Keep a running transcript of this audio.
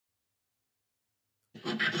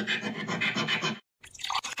Hey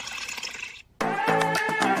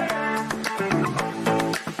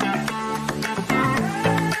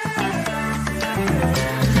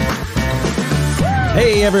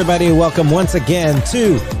everybody, welcome once again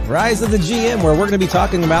to Rise of the GM, where we're going to be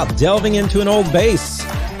talking about delving into an old base.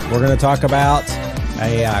 We're going to talk about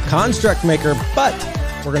a construct maker, but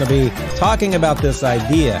we're going to be talking about this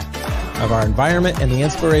idea of our environment and the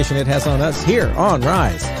inspiration it has on us here on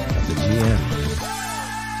Rise of the GM.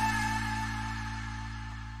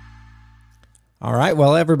 All right,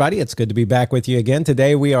 well, everybody, it's good to be back with you again.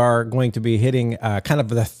 Today, we are going to be hitting kind of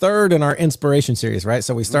the third in our inspiration series, right?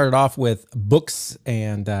 So we started off with books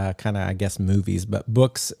and kind of, I guess, movies, but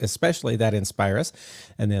books especially that inspire us.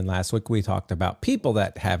 And then last week, we talked about people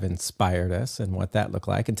that have inspired us and what that looked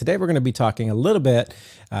like. And today, we're going to be talking a little bit,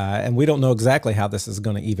 and we don't know exactly how this is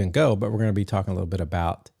going to even go, but we're going to be talking a little bit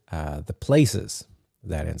about the places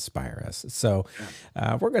that inspire us. So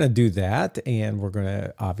we're going to do that, and we're going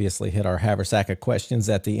to obviously hit our haversack of questions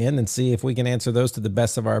at the end and see if we can answer those to the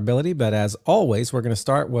best of our ability. But as always, we're going to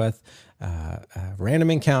start with a random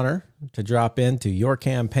encounter to drop into your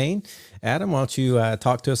campaign. Adam, why don't you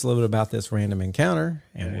talk to us a little bit about this random encounter,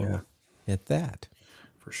 and we'll hit that.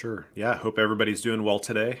 For sure. Yeah, hope everybody's doing well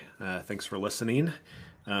today. Thanks for listening.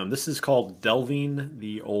 This is called Delving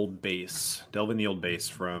the Old Base. Delving the Old Base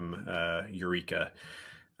from Eureka.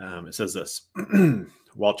 It says this.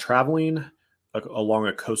 While traveling along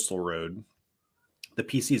a coastal road, the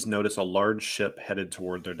PCs notice a large ship headed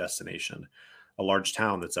toward their destination, a large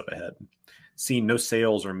town that's up ahead. Seeing no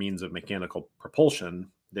sails or means of mechanical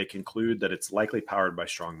propulsion, they conclude that it's likely powered by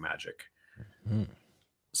strong magic. Mm-hmm.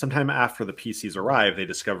 Sometime after the PCs arrive, they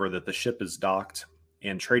discover that the ship is docked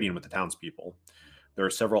and trading with the townspeople. There are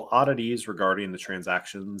several oddities regarding the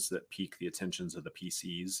transactions that pique the attentions of the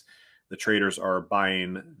PCs. The traders are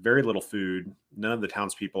buying very little food. None of the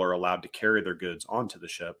townspeople are allowed to carry their goods onto the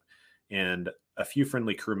ship. And a few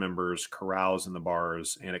friendly crew members carouse in the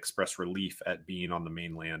bars and express relief at being on the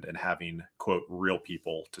mainland and having, quote, real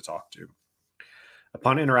people to talk to.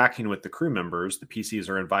 Upon interacting with the crew members, the PCs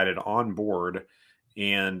are invited on board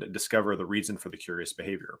and discover the reason for the curious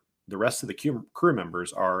behavior. The rest of the crew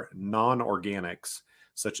members are non-organics,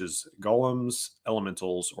 such as golems,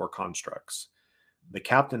 elementals, or constructs. The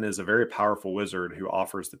captain is a very powerful wizard who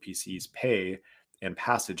offers the PCs pay and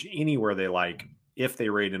passage anywhere they like if they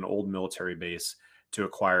raid an old military base to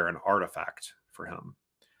acquire an artifact for him.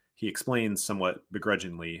 He explains somewhat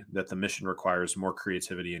begrudgingly that the mission requires more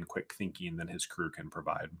creativity and quick thinking than his crew can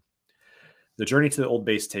provide. The journey to the old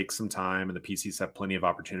base takes some time, and the PCs have plenty of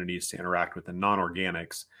opportunities to interact with the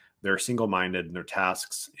non-organics. They're single-minded in their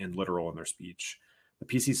tasks and literal in their speech. The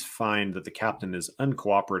PCs find that the captain is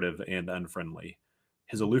uncooperative and unfriendly.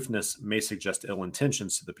 His aloofness may suggest ill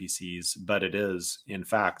intentions to the PCs, but it is, in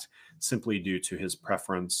fact, simply due to his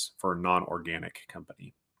preference for non-organic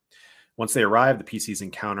company. Once they arrive, the PCs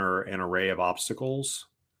encounter an array of obstacles,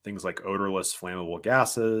 things like odorless flammable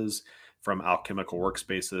gases from alchemical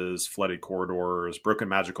workspaces, flooded corridors, broken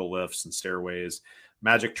magical lifts and stairways,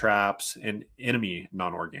 magic traps, and enemy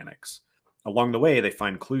non-organics. Along the way, they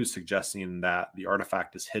find clues suggesting that the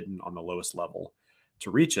artifact is hidden on the lowest level.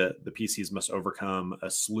 To reach it, the PCs must overcome a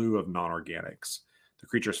slew of non-organics. The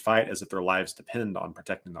creatures fight as if their lives depend on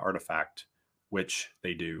protecting the artifact, which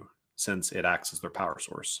they do, since it acts as their power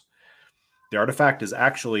source. The artifact is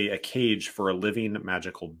actually a cage for a living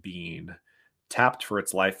magical being. Tapped for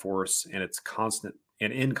its life force and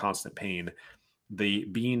in constant pain, the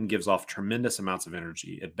being gives off tremendous amounts of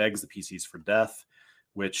energy. It begs the PCs for death,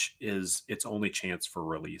 which is its only chance for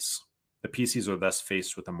release. The PCs are thus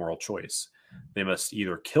faced with a moral choice. They must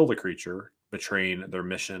either kill the creature, betraying their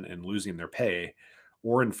mission and losing their pay,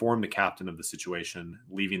 or inform the captain of the situation,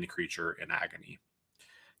 leaving the creature in agony.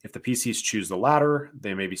 If the PCs choose the latter,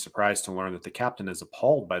 they may be surprised to learn that the captain is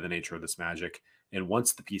appalled by the nature of this magic and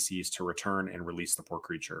wants the PCs to return and release the poor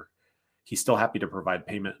creature. He's still happy to provide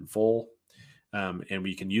payment in full, and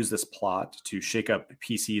we can use this plot to shake up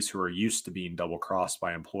PCs who are used to being double-crossed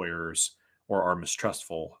by employers or are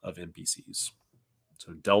mistrustful of NPCs.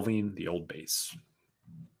 So delving the old base.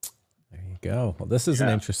 There you go. Well, this is an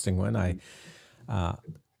interesting one.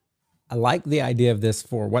 I like the idea of this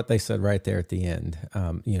for what they said right there at the end.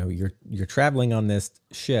 You know, you're traveling on this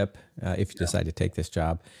ship if you decide to take this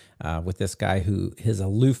job with this guy who his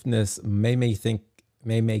aloofness may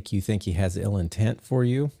make you think he has ill intent for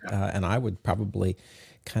you, and I would probably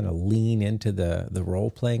kind of lean into the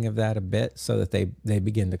role playing of that a bit so that they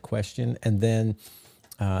begin to question, and then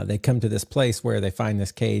they come to this place where they find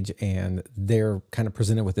this cage and they're kind of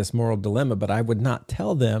presented with this moral dilemma. But I would not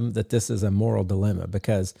tell them that this is a moral dilemma,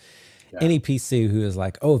 because Yeah. any PC who is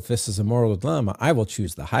like, oh, if this is a moral dilemma, I will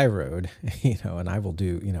choose the high road, and I will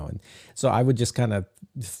do, and so I would just kind of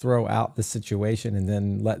throw out the situation and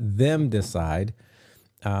then let them decide.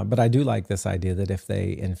 But I do like this idea that if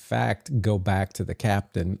they, in fact, go back to the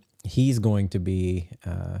captain, he's going to be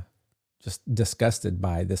just disgusted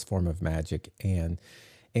by this form of magic and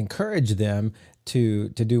encourage them to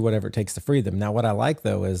do whatever it takes to free them. Now, what I like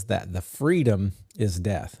though is that the freedom is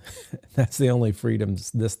death. That's the only freedom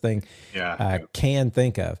this thing Yeah. can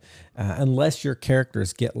think of, unless your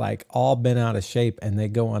characters get like all bent out of shape and they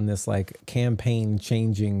go on this like campaign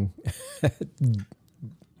changing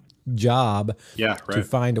job Yeah. to Right.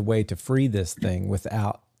 find a way to free this thing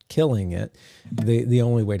without killing it. The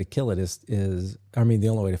only way to kill it is I mean the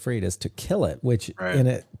only way to free it is to kill it, which Right. and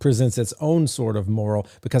it presents its own sort of moral,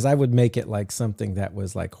 because I would make it like something that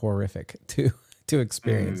was like horrific to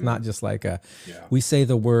experience, not just like Yeah. we say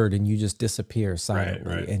the word and you just disappear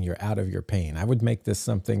silently right. and you're out of your pain. I would make this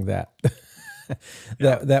something that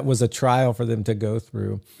Yeah. that was a trial for them to go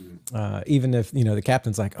through. Even if the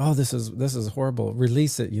captain's like, oh, this is horrible,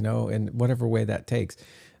 release it, in whatever way that takes.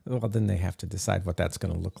 Well, then they have to decide what that's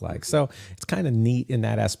going to look like. So it's kind of neat in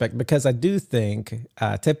that aspect, because I do think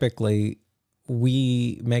typically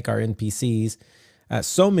we make our NPCs.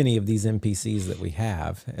 So many of these NPCs that we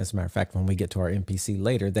have, as a matter of fact, when we get to our NPC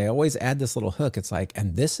later, they always add this little hook. It's like,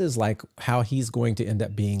 and this is like how he's going to end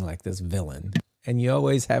up being like this villain. And you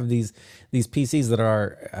always have these PCs that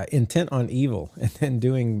are intent on evil and then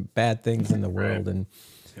doing bad things in the world and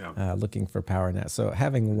Yeah. looking for power in that. So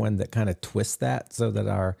having one that kind of twists that, so that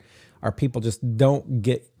our people just don't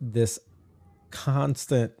get this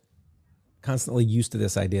constantly used to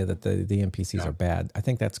this idea that the NPCs are bad. I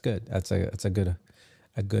think that's good. That's a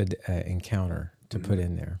good encounter to put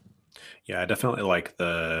in there. Yeah, I definitely like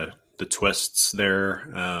the twists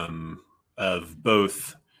there, of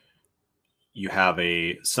both. You have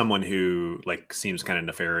someone who like seems kind of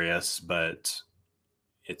nefarious, but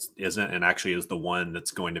it isn't, and actually is the one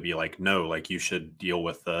that's going to be like, no, like you should deal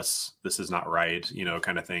with this. This is not right,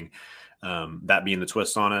 kind of thing. That being the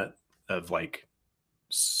twist on it, of like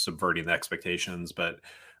subverting the expectations, but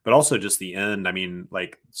also just the end. I mean,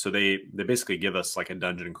 like, so they basically give us like a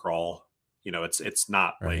dungeon crawl. It's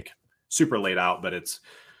not Right. like super laid out, but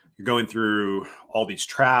you're going through all these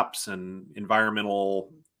traps and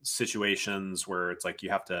environmental situations where it's like you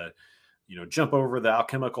have to jump over the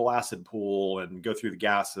alchemical acid pool and go through the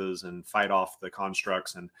gases and fight off the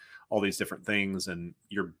constructs and all these different things. And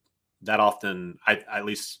you're that often, at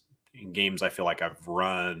least in games I feel like I've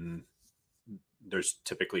run, there's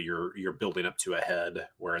typically you're building up to a head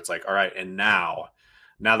where it's like, all right, and now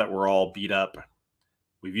that we're all beat up,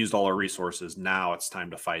 we've used all our resources, now it's time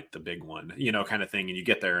to fight the big one, kind of thing. And you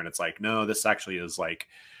get there and it's like, no, this actually is like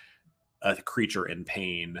a creature in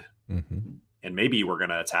pain, and maybe we're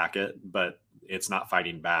going to attack it, but it's not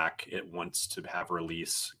fighting back. It wants to have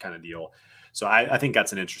release, kind of deal. So I think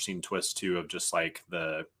that's an interesting twist too, of just like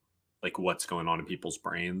what's going on in people's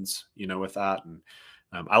brains, with that. And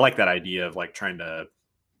I like that idea of like trying to,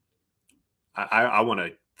 I want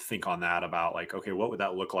to think on that about like, okay, what would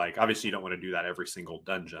that look like? Obviously you don't want to do that every single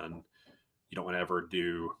dungeon. You don't want to ever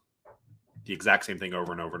do the exact same thing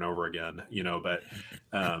over and over and over again, but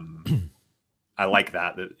I like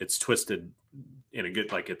that it's twisted in a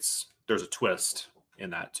good, like there's a twist in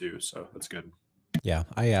that too. So that's good.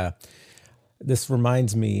 Yeah. This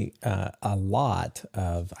reminds me a lot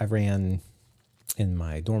of, I ran in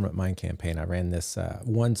my Dormant Mind campaign, I ran this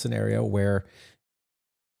one scenario where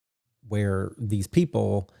these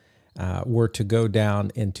people were to go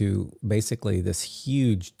down into basically this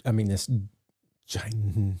huge, this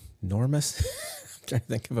ginormous, I'm trying to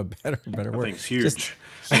think of a better word. Thing's huge. Just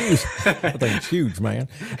huge. That thing's huge, man.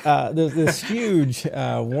 There's this huge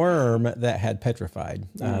worm that had petrified,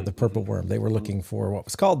 the purple worm. They were looking for what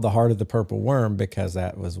was called the heart of the purple worm, because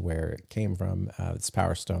that was where it came from, its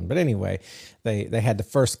power stone. But anyway, they had to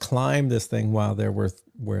first climb this thing while there were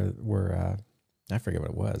I forget what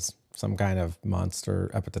it was, some kind of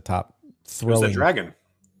monster up at the top throwing. It was a dragon.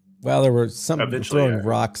 Well, there were some throwing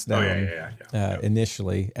rocks down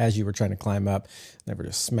initially as you were trying to climb up. They were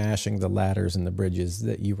just smashing the ladders and the bridges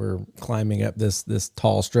that you were climbing up this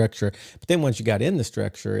tall structure. But then once you got in the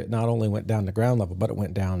structure, it not only went down to ground level, but it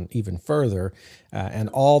went down even further. And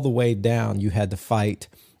all the way down, you had to fight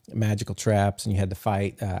magical traps, and you had to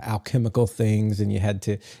fight alchemical things, and you had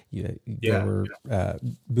to there were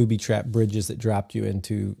booby trap bridges that dropped you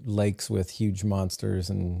into lakes with huge monsters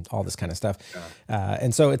and all this kind of stuff.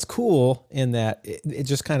 And so it's cool in that it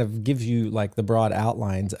just kind of gives you like the broad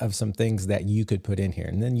outlines of some things that you could put in here,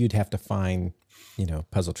 and then you'd have to find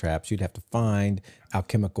puzzle traps, you'd have to find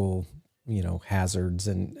alchemical hazards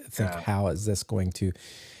and think, Yeah. how is this going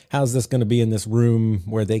to be in this room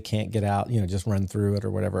where they can't get out, just run through it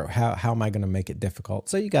or whatever. How am I going to make it difficult?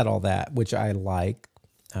 So you got all that, which I like.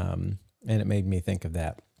 And it made me think of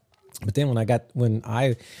that. But then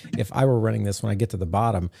if I were running this, when I get to the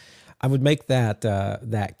bottom, I would make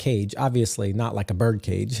that cage, obviously not like a bird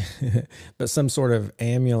cage, but some sort of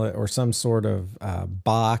amulet or some sort of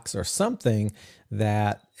box or something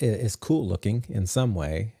that is cool looking in some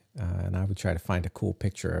way. And I would try to find a cool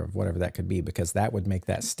picture of whatever that could be, because that would make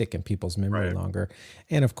that stick in people's memory Right. longer.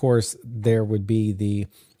 And of course, there would be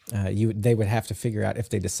they would have to figure out, if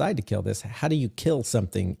they decide to kill this, how do you kill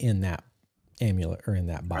something in that amulet or in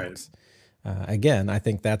that Right. box? Again, I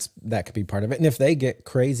think that could be part of it. And if they get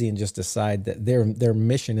crazy and just decide that their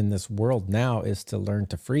mission in this world now is to learn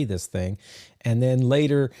to free this thing, and then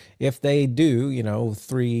later, if they do,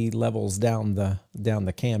 3 levels down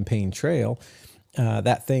the campaign trail,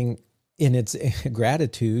 that thing in its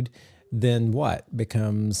gratitude, then what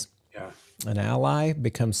becomes Yeah. an ally,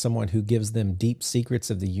 becomes someone who gives them deep secrets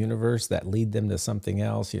of the universe that lead them to something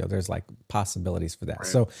else. There's like possibilities for that. Right.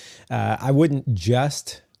 So I wouldn't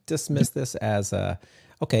just dismiss this as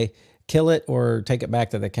okay, kill it or take it back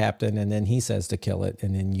to the captain, and then he says to kill it,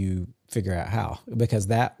 and then you figure out how, because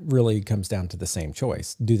that really comes down to the same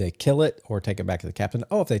choice. Do they kill it or take it back to the captain?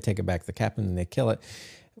 Oh, if they take it back to the captain and they kill it,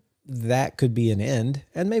 that could be an end.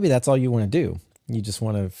 And maybe that's all you want to do. You just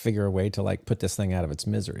want to figure a way to like put this thing out of its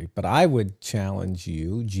misery. But I would challenge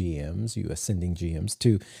you GMs, you ascending GMs,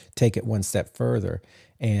 to take it one step further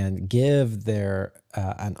and give their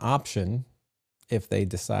an option, if they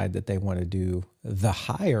decide that they want to do the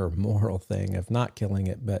higher moral thing of not killing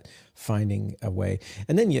it, but finding a way.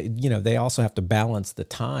 And then, they also have to balance the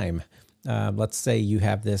time. Let's say you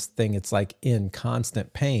have this thing, it's like in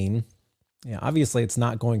constant pain. Yeah, obviously it's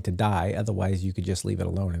not going to die. Otherwise you could just leave it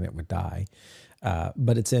alone and it would die.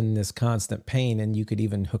 But it's in this constant pain, and you could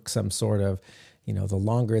even hook some sort of, the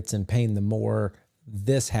longer it's in pain, the more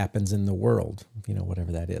this happens in the world,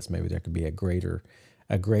 whatever that is. Maybe there could be a greater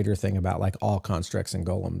thing about like all constructs and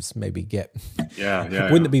golems maybe get. Yeah.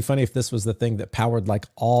 Yeah. Wouldn't it be funny if this was the thing that powered like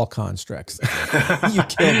all constructs? You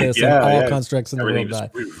kill this and Yeah. all Yeah. constructs in the Everything world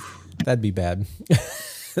just. die. That'd be bad.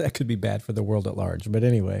 That could be bad for the world at large. But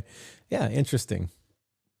anyway, yeah, interesting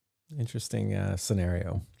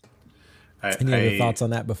scenario. Any other thoughts on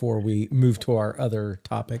that before we move to our other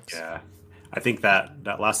topics? Yeah. I think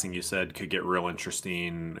that last thing you said could get real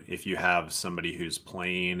interesting if you have somebody who's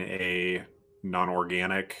playing a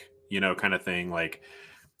non-organic, kind of thing. Like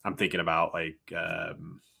I'm thinking about like, well,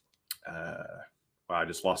 I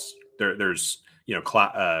just lost there's,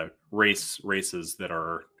 races that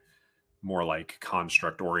are more like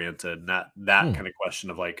construct oriented, and that kind of question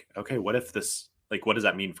of like, okay, what if this, like, what does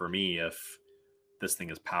that mean for me if this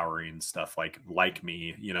thing is powering stuff like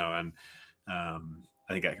me, and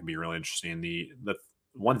I think that can be really interesting. The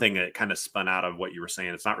one thing that kind of spun out of what you were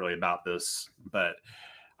saying, it's not really about this, but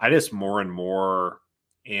I just more and more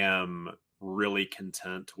am really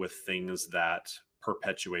content with things that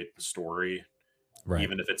perpetuate the story, Right.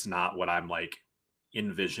 even if it's not what I'm like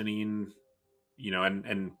envisioning,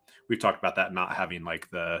 and we've talked about that not having like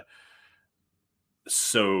the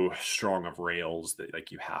so strong of rails that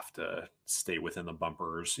like you have to stay within the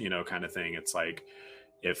bumpers, kind of thing. It's like,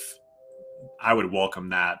 if I would welcome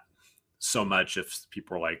that so much if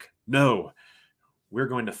people are like, no, we're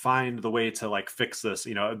going to find the way to like fix this.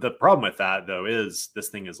 The problem with that though is this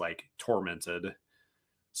thing is like tormented.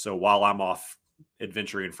 So while I'm off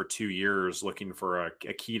adventuring for 2 years looking for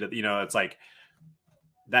a key to, it's like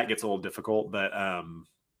that gets a little difficult. But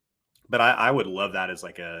I would love that as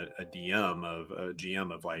like a GM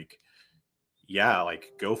of like, yeah,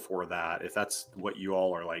 like go for that. If that's what you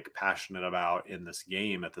all are like passionate about in this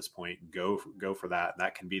game at this point, go for that.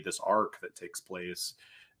 That can be this arc that takes place.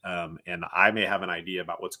 And I may have an idea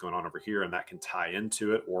about what's going on over here, and that can tie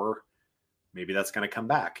into it, or maybe that's going to come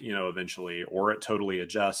back, eventually, or it totally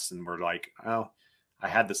adjusts and we're like, oh, I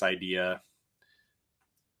had this idea.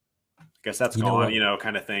 I guess that's gone,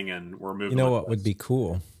 kind of thing. And we're moving. What would be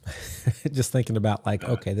cool? Just thinking about like,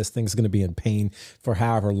 okay, this thing's going to be in pain for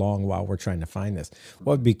however long while we're trying to find this.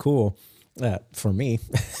 What would be cool for me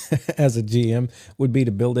as a GM would be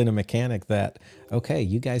to build in a mechanic that, okay,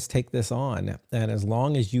 you guys take this on, and as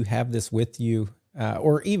long as you have this with you,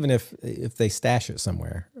 or even if they stash it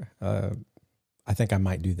somewhere, I think I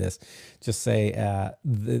might do this. Just say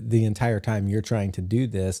the entire time you're trying to do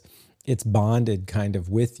this, it's bonded kind of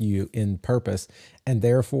with you in purpose. And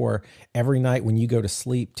therefore, every night when you go to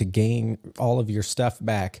sleep to gain all of your stuff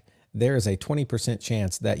back, there is a 20%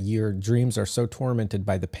 chance that your dreams are so tormented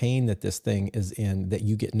by the pain that this thing is in that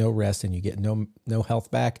you get no rest and you get no health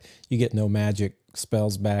back. You get no magic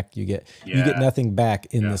spells back. You get nothing back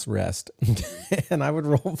in this rest. And I would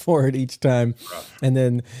roll for it each time. Rough. And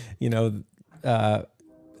then,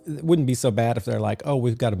 it wouldn't be so bad if they're like, oh,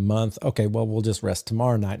 we've got a month. Okay, well, we'll just rest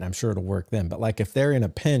tomorrow night and I'm sure it'll work then. But like if they're in a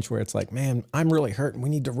pinch where it's like, man, I'm really hurt and we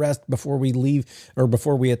need to rest before we leave or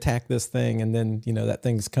before we attack this thing. And then, that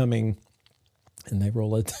thing's coming and they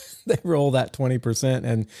roll it, they roll that 20%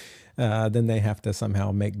 and then they have to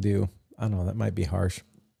somehow make do. I don't know, that might be harsh,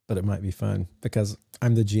 but it might be fun because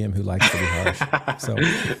I'm the GM who likes to be harsh. So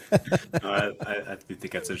I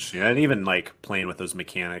think that's interesting. And even like playing with those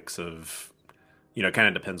mechanics of, it kind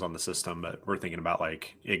of depends on the system, but we're thinking about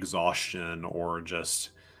like exhaustion or just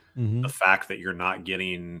the fact that you're not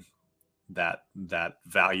getting that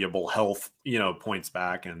valuable health, points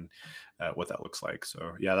back and what that looks like.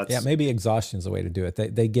 So maybe exhaustion is the way to do it.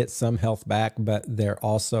 They get some health back, but they're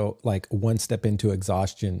also like one step into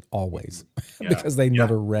exhaustion always because they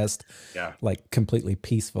never rest like completely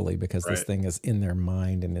peacefully because this thing is in their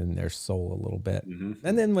mind and in their soul a little bit.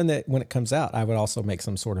 And then when it comes out, I would also make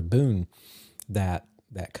some sort of boon that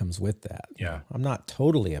comes with that. I'm not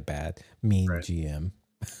totally a mean GM.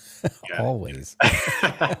 Always.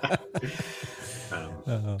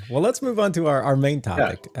 Well, let's move on to our main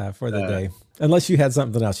topic for the day. Unless you had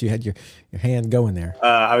something else, you had your hand going there.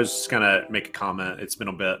 I was just gonna make a comment. It's been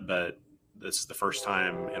a bit, but this is the first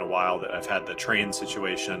time in a while that I've had the train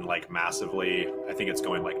situation like massively. I think it's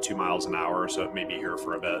going like 2 miles an hour, so it may be here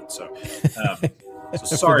for a bit. So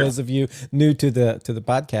so sorry for those of you new to the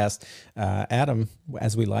podcast. Adam,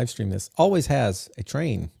 as we live stream this, always has a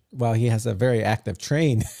train. Well, he has a very active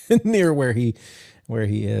train near where he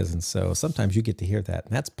is, and so sometimes you get to hear that,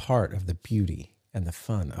 and that's part of the beauty and the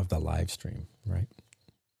fun of the live stream, right?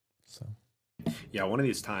 So. Yeah, one of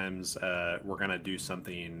these times we're gonna do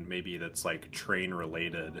something maybe that's like train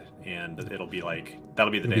related, and it'll be like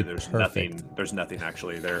that'll be the day there's nothing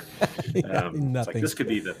actually there. Nothing. It's like this could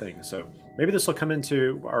be the thing. So maybe this will come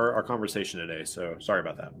into our conversation today. So sorry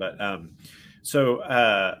about that. But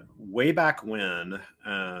so way back when,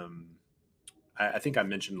 I think I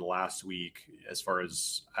mentioned last week, as far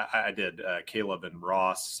as I did Caleb and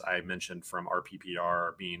Ross, I mentioned from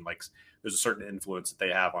RPPR being like, there's a certain influence that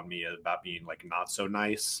they have on me about being like not so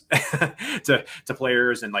nice to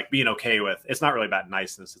players and like being okay with, it's not really about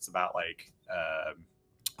niceness. It's about like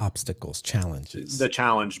obstacles, challenges, the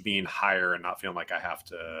challenge being higher and not feeling like I have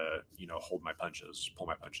to, hold my punches, pull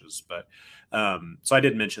my punches. But so I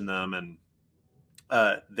did mention them, and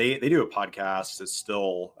they do a podcast. It's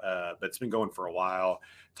still, but it's been going for a while,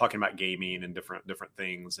 talking about gaming and different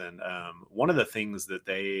things. And one of the things that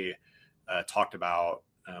they talked about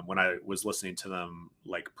when I was listening to them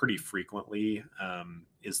like pretty frequently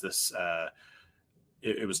is this.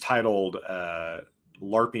 It was titled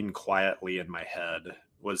 "LARPing Quietly in My Head"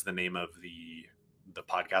 was the name of the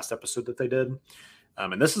podcast episode that they did.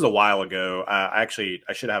 And this is a while ago. I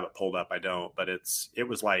should have it pulled up. I don't, but it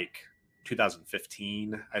was like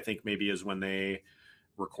 2015, I think maybe is when they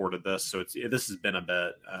recorded this. So this has been a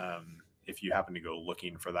bit, if you happen to go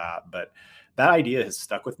looking for that, but that idea has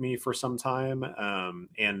stuck with me for some time.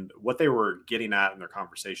 And what they were getting at in their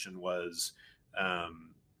conversation was,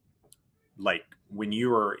 like when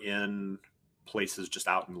you are in places just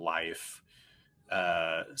out in life,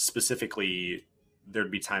 specifically,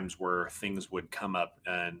 there'd be times where things would come up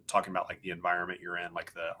and talking about like the environment you're in,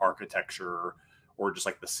 like the architecture or just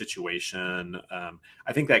like the situation.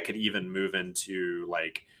 I think that could even move into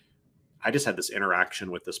like, I just had this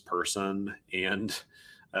interaction with this person and,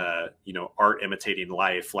 art imitating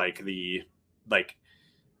life,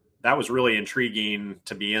 that was really intriguing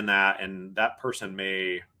to be in that. And that person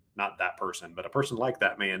not that person, but a person like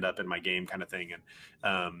that may end up in my game kind of thing.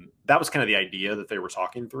 And that was kind of the idea that they were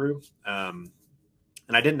talking through. And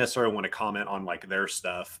I didn't necessarily want to comment on like their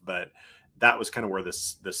stuff, but that was kind of where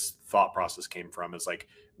this thought process came from, is like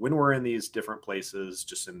when we're in these different places,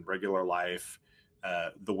 just in regular life,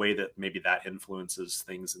 the way that maybe that influences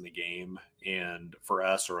things in the game. And for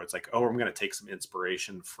us, or it's like, oh, I'm going to take some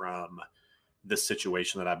inspiration from this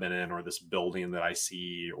situation that I've been in, or this building that I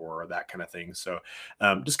see, or that kind of thing. So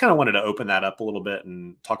just kind of wanted to open that up a little bit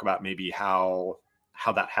and talk about maybe how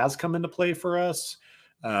that has come into play for us.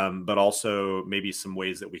 But also maybe some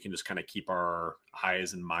ways that we can just kind of keep our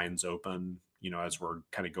eyes and minds open, as we're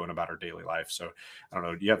kind of going about our daily life. So I don't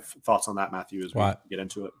know. Do you have thoughts on that, Matthew, as we get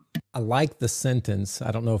into it? I like the sentence.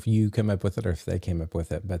 I don't know if you came up with it or if they came up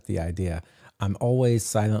with it, but the idea, I'm always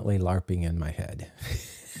silently LARPing in my head.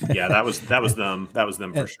 Yeah, that was them. That was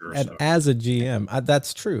them for sure. And So as a GM,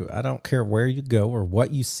 that's true. I don't care where you go or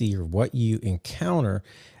what you see or what you encounter.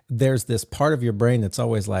 There's this part of your brain that's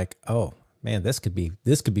always like, "Oh man, this could be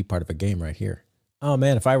part of a game right here. Oh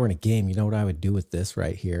man, if I were in a game, you know what I would do with this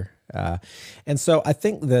right here." And so I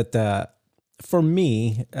think that for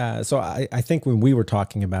me, so I think when we were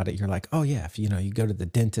talking about it, you're like, "Oh yeah, if you go to the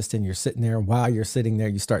dentist and you're sitting there, while you're sitting there,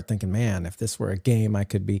 you start thinking, man, if this were a game, I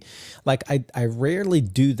could be like." I rarely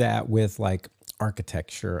do that with like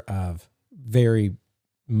architecture of very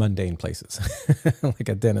mundane places like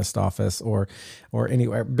a dentist office or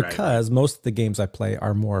anywhere, right, because most of the games I play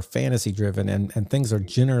are more fantasy driven, and things are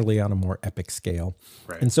generally on a more epic scale.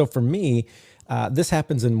 right, And so for me, this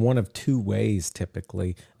happens in one of two ways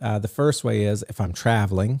typically. The first way is if I'm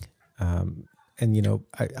traveling, and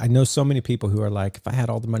I know so many people who are like, if I had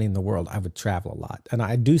all the money in the world, I would travel a lot. And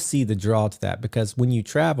I do see the draw to that, because when you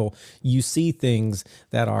travel, you see things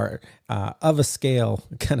that are of a scale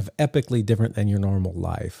kind of epically different than your normal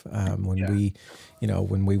life. When yeah,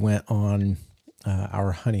 we went on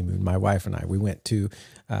our honeymoon, my wife and I, we went to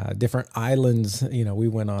different islands. We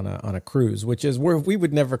went on a cruise, which is where we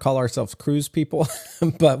would never call ourselves cruise people,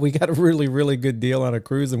 but we got a really, really good deal on a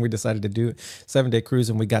cruise, and we decided to do a 7-day cruise,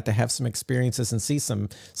 and we got to have some experiences and see some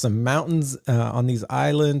mountains on these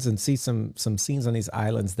islands, and see some scenes on these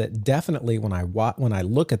islands that definitely, when I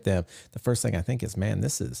look at them, the first thing I think is, man,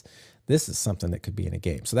 this is something that could be in a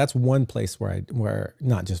game. So that's one place where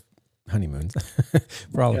not just honeymoons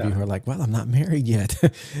for all of you yeah, who are like, well, I'm not married yet,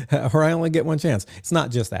 or I only get one chance. It's not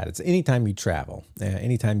just that. It's anytime you travel,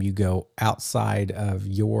 anytime you go outside of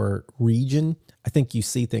your region, I think you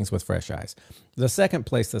see things with fresh eyes. The second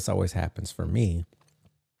place this always happens for me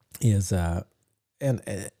is, and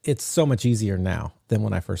it's so much easier now than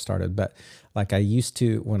when I first started, but like I used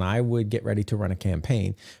to, when I would get ready to run a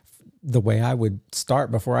campaign, the way I would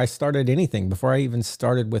start before I started anything, before I even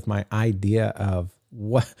started with my idea of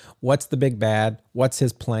what's the big bad, what's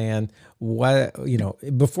his plan,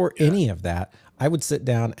 before yeah, any of that, I would sit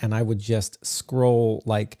down and I would just scroll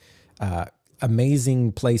like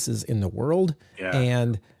amazing places in the world yeah,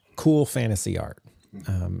 and cool fantasy art.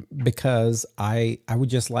 Because I would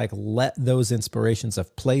just like let those inspirations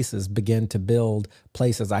of places begin to build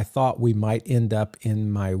places I thought we might end up in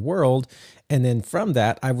my world, and then from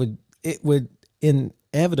that it would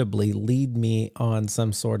inevitably lead me on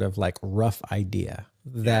some sort of like rough idea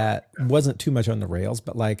yeah, that wasn't too much on the rails,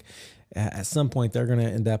 but like at some point they're going to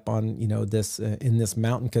end up on this in this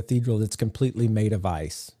mountain cathedral that's completely made of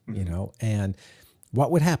ice, mhm, and what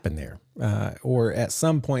would happen there? Or at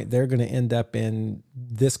some point, they're going to end up in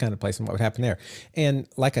this kind of place, and what would happen there? And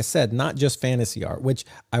like I said, not just fantasy art, which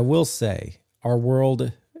I will say, our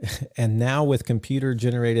world, and now with computer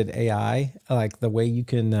generated AI, like the way you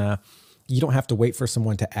don't have to wait for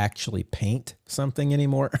someone to actually paint something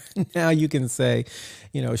anymore. Now you can say,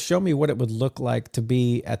 show me what it would look like to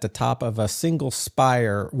be at the top of a single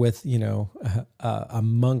spire with, a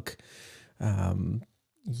monk, um,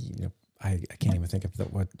 you know, I can't even think of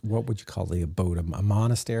what would you call the abode, a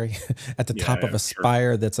monastery at the yeah, top of yeah, a sure,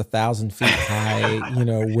 spire that's 1,000 feet high,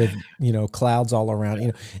 with clouds all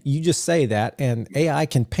around. You just say that, and AI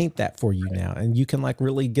can paint that for you now, and you can like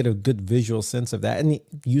really get a good visual sense of that and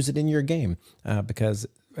use it in your game, because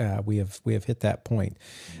we have hit that point.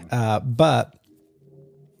 But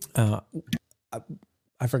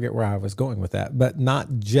I forget where I was going with that, but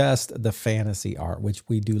not just the fantasy art, which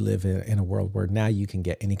we do live in a world where now you can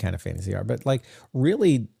get any kind of fantasy art, but like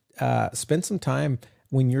really spend some time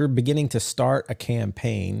when you're beginning to start a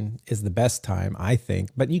campaign is the best time, I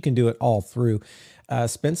think, but you can do it all through.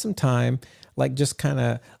 Spend some time like just kind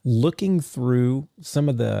of looking through some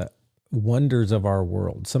of the wonders of our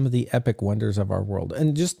world, some of the epic wonders of our world,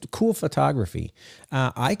 and just cool photography.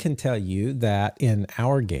 I can tell you that in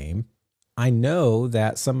our game, I know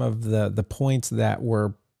that some of the points that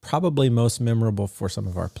were probably most memorable for some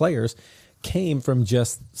of our players came from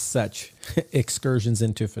just such excursions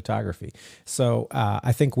into photography. So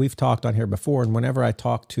I think we've talked on here before, and whenever I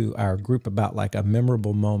talk to our group about like a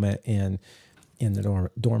memorable moment in the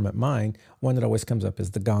Dormant Mind, one that always comes up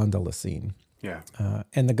is the gondola scene. yeah,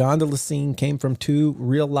 And the gondola scene came from two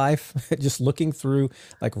real life, just looking through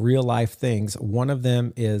like real life things. One of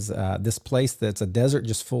them is this place that's a desert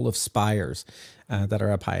just full of spires that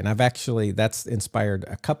are up high. And that's inspired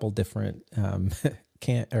a couple different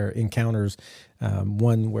encounters.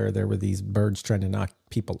 One where there were these birds trying to knock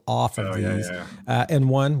people off of oh yeah, these, yeah, and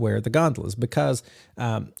one where the gondolas, because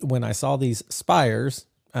when I saw these spires,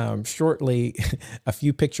 shortly, a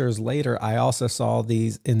few pictures later, I also saw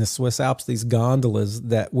these in the Swiss Alps, these gondolas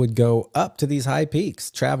that would go up to these high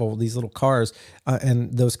peaks, travel these little cars,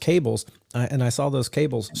 and those cables. And I saw those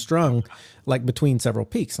cables strung like between several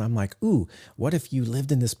peaks. And I'm like, ooh, what if you lived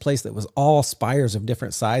in this place that was all spires of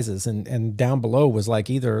different sizes, and down below was like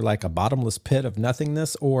either like a bottomless pit of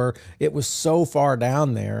nothingness, or it was so far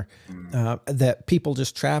down there that people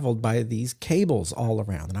just traveled by these cables all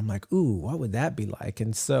around. And I'm like, ooh, what would that be like?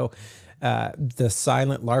 And so the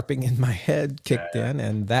silent LARPing in my head kicked in,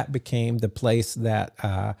 and that became the place that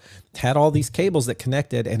had all these cables that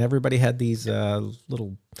connected, and everybody had these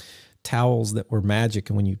little towels that were magic.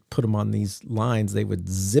 And when you put them on these lines, they would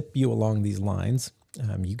zip you along these lines.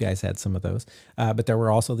 You guys had some of those, but there were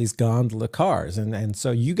also these gondola cars. And so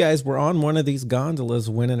you guys were on one of these gondolas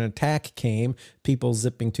when an attack came, people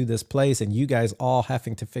zipping to this place, and you guys all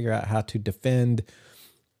having to figure out how to defend.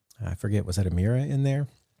 I forget, was that Amira in there?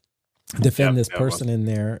 Defend this person in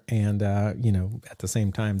there. And, at the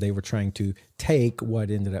same time, they were trying to take what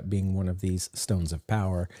ended up being one of these stones of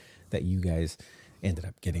power that you guys ended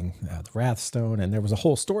up getting, the Wrath Stone. And there was a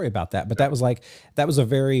whole story about that. But that was a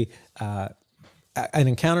very, an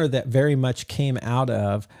encounter that very much came out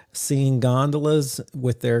of seeing gondolas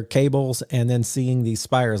with their cables, and then seeing these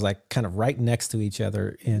spires like kind of right next to each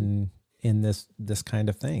other in this kind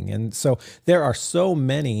of thing. And so there are so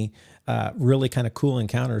many really kind of cool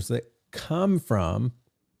encounters that come from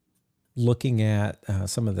looking at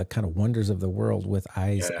some of the kind of wonders of the world with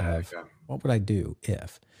eyes of what would I do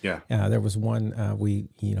if. There was one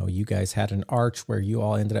you guys had an arch where you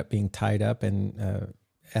all ended up being tied up and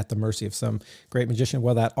at the mercy of some great magician.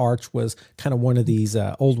 Well, that arch was kind of one of these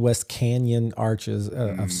Old West Canyon arches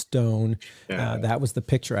of stone. That was the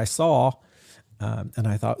picture I saw. And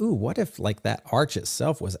I thought, ooh, what if like that arch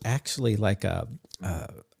itself was actually like a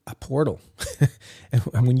portal?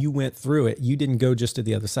 And when you went through it, you didn't go just to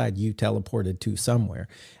the other side, you teleported to somewhere.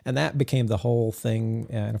 And that became the whole thing.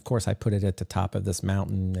 And of course I put it at the top of this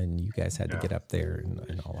mountain, and you guys had to get up there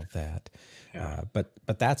and all of that.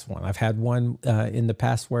 But that's one. I've had one in the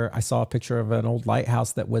past where I saw a picture of an old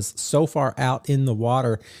lighthouse that was so far out in the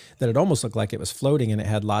water that it almost looked like it was floating, and it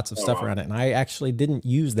had lots of stuff around it. And I actually didn't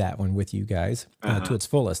use that one with you guys to its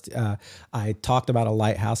fullest. I talked about a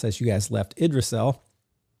lighthouse as you guys left Idrisil,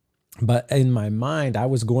 but in my mind, I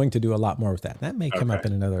was going to do a lot more with that. That may come up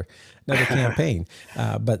in another campaign.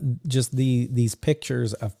 But just these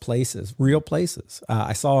pictures of places, real places.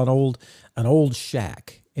 I saw an old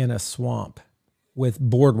shack in a swamp with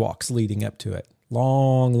boardwalks leading up to it,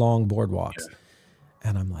 long boardwalks.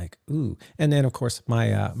 And I'm like, ooh. And then of course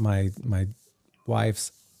my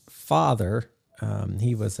wife's father,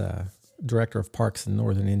 he was a director of parks in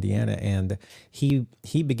northern Indiana, and he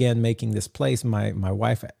began making this place. My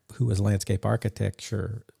wife, who was a landscape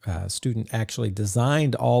architecture student, actually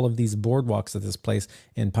designed all of these boardwalks of this place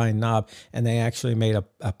in Pine Knob, and they actually made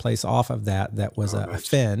a place off of that was a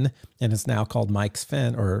fen, and it's now called Mike's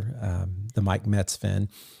Fen, or the Mike Metz Fen.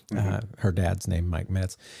 Her dad's name, Mike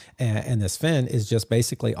Metz. And this fen is just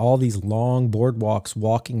basically all these long boardwalks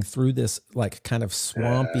walking through this like kind of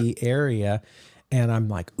swampy area. And I'm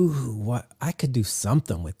like, ooh, what I could do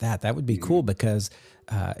something with that. That would be cool, because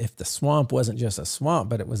if the swamp wasn't just a swamp,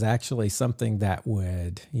 but it was actually something that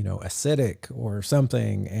would, acidic or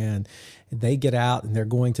something. And they get out and they're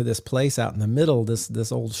going to this place out in the middle,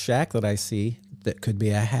 this old shack that I see that could be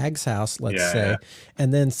a hag's house, let's say.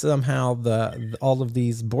 And then somehow all of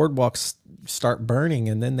these boardwalks start burning,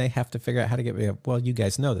 and then they have to figure out how to get, well, you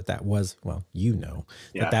guys know that was, well,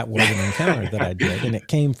 that was an encounter that I did. And it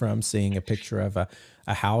came from seeing a picture of a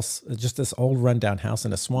house, just this old rundown house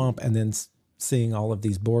in a swamp, and then seeing all of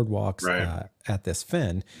these boardwalks at this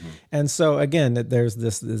fen. And so again, there's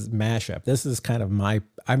this mashup. This is kind of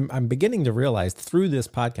I'm beginning to realize through this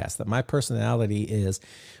podcast that my personality is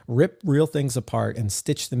rip real things apart and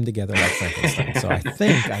stitch them together like Frankenstein. So I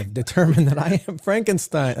think I've determined that I am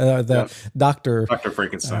Frankenstein, Dr.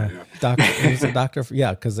 Frankenstein.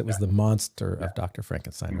 Because it was the monster of Dr.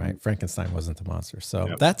 Frankenstein, right? Frankenstein wasn't the monster.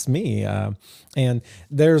 So that's me. And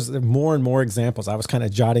there's more and more examples. I was kind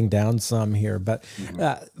of jotting down some here, but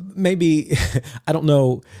maybe, I don't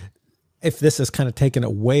know if this is kind of taken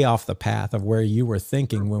it way off the path of where you were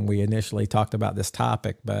thinking when we initially talked about this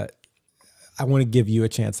topic, but I want to give you a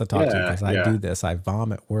chance to talk to you, because I do this. I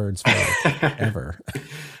vomit words forever.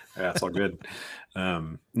 It's all good.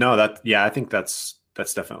 I think that's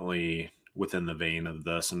definitely within the vein of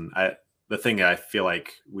this. And the thing I feel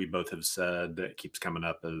like we both have said that keeps coming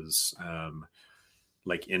up is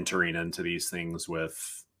like entering into these things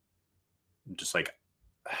with just like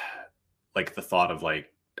the thought of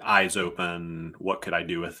like, eyes open. What could I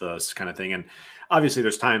do with this kind of thing? And obviously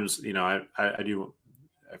there's times, I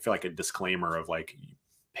feel like a disclaimer of like,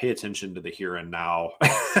 pay attention to the here and now.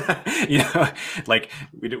 you know, like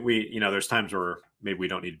there's times where maybe we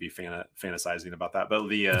don't need to be fantasizing about that, but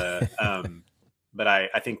but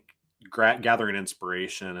I think gathering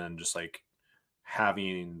inspiration and just like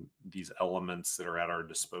having these elements that are at our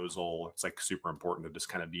disposal, it's like super important to just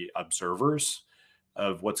kind of be observers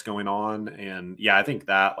of what's going on. And yeah, I think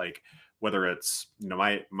that like, whether it's,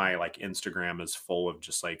 my like Instagram is full of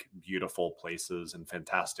just like beautiful places and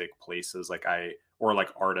fantastic places, or like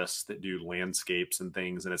artists that do landscapes and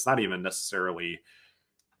things. And it's not even necessarily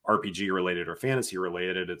RPG related or fantasy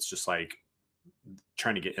related. It's just like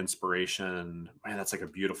trying to get inspiration. Man, that's like a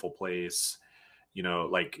beautiful place,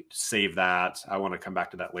 like save that. I want to come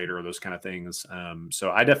back to that later, those kind of things.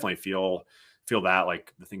 So I definitely feel that,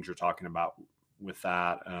 like the things you're talking about with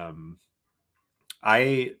that.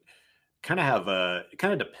 I kind of have it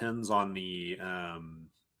kind of depends on the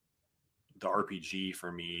RPG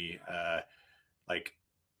for me. Like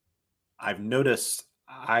I've noticed,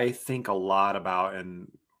 I think a lot about,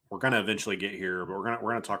 and we're going to eventually get here, but we're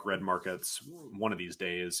going to talk red markets one of these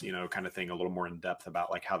days, kind of thing, a little more in depth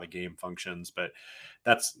about like how the game functions. But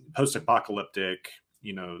that's post-apocalyptic,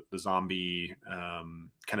 the zombie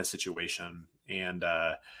kind of situation. And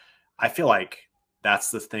I feel like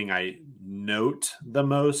that's the thing I note the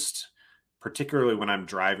most, particularly when I'm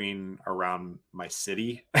driving around my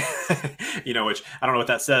city, which I don't know what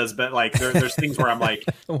that says, but like there's things where I'm like,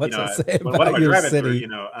 what am I driving city?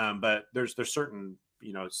 through, but there's certain,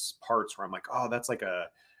 parts where I'm like, oh, that's like a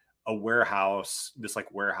warehouse, this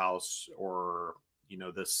like warehouse, or,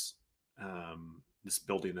 this, this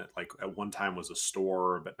building that like at one time was a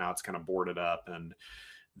store, but now it's kind of boarded up. And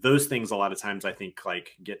those things a lot of times I think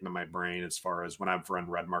like get into my brain, as far as when I've run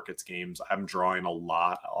red markets games, I'm drawing a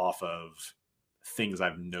lot off of things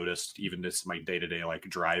I've noticed, even just my day-to-day like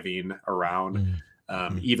driving around.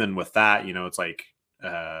 Even with that, it's like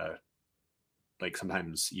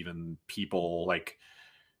sometimes even people like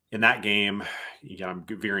in that game, again, I'm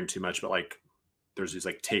veering too much, but like there's these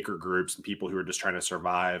like taker groups and people who are just trying to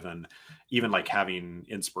survive, and even like having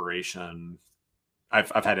inspiration.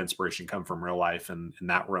 I've had inspiration come from real life and in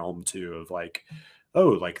that realm too, of like, oh,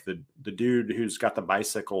 like the dude who's got the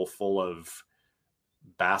bicycle full of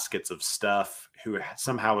baskets of stuff, who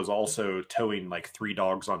somehow is also towing like 3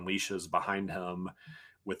 dogs on leashes behind him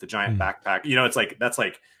with the giant backpack. It's like, that's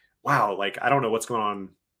like, wow, like I don't know what's going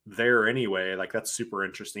on there anyway. Like that's super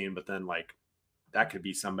interesting. But then like that could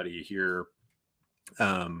be somebody here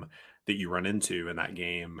that you run into in that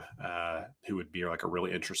game, who would be like a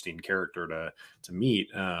really interesting character to meet.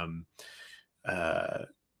 For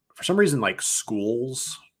some reason, like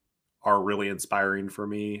schools are really inspiring for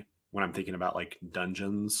me when I'm thinking about like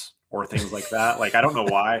dungeons or things like that. Like, I don't know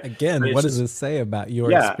why. Again, what does this say about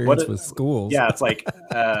your experience with schools? Yeah, it's like,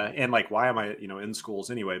 and like, why am I, in schools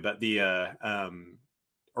anyway? But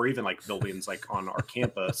or even like buildings like on our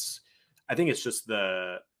campus, I think it's just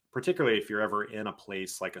particularly if you're ever in a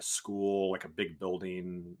place like a school, like a big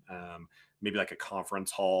building, maybe like a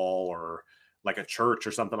conference hall or like a church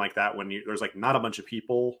or something like that, when there's like not a bunch of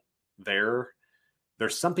people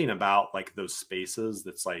there's something about like those spaces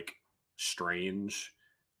that's like strange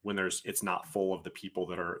when it's not full of the people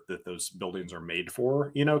that those buildings are made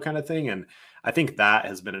for, kind of thing. And I think that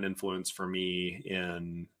has been an influence for me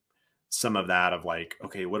in some of that, of like,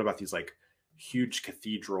 okay, what about these like huge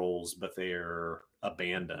cathedrals, but they're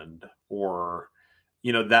abandoned, or,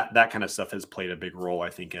 that kind of stuff has played a big role, I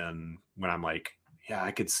think, in when I'm like, yeah,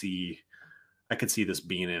 I could see this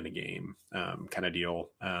being in a game, kind of deal.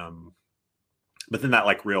 But then that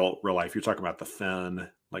like real life, you're talking about the Fen,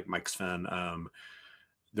 like Mike's Fen.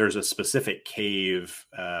 There's a specific cave,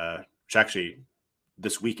 which actually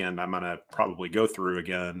this weekend I'm going to probably go through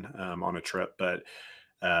again on a trip, but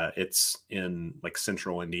it's in like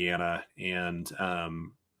central Indiana. And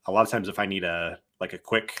a lot of times if I need a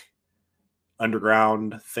quick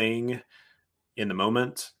underground thing in the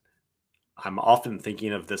moment, I'm often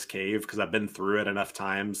thinking of this cave because I've been through it enough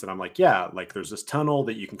times that I'm like, yeah, like there's this tunnel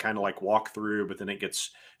that you can kind of like walk through, but then it gets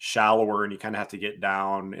shallower and you kind of have to get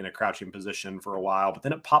down in a crouching position for a while, but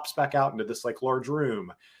then it pops back out into this like large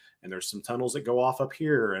room. And there's some tunnels that go off up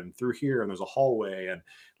here and through here, and there's a hallway. And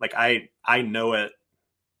like, I know it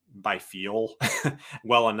by feel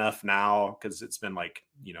well enough now, because it's been like,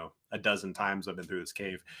 a dozen times I've been through this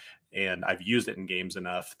cave, and I've used it in games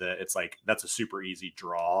enough that it's like, that's a super easy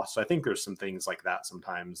draw. So I think there's some things like that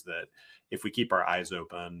sometimes that if we keep our eyes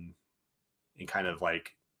open and kind of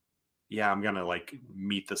like, yeah, I'm going to like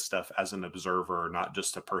meet this stuff as an observer, not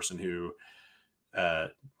just a person who uh,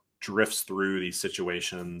 drifts through these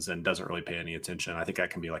situations and doesn't really pay any attention. I think that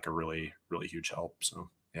can be like a really, really huge help. So,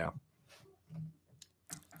 yeah.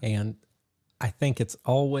 And I think it's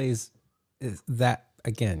always that,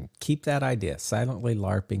 again, keep that idea silently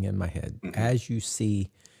LARPing in my head as you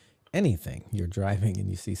see anything. You're driving and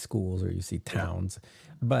you see schools or you see towns,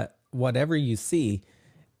 but whatever you see,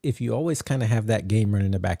 if you always kind of have that game running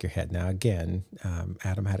in the back of your head. Now, again,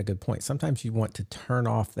 Adam had a good point. Sometimes you want to turn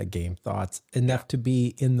off the game thoughts enough to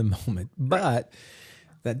be in the moment, but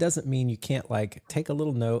that doesn't mean you can't like take a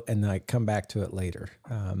little note and like come back to it later.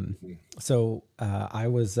 So I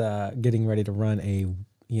was getting ready to run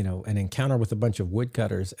an encounter with a bunch of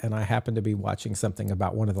woodcutters, and I happened to be watching something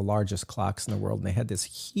about one of the largest clocks in the world, and they had this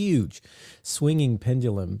huge swinging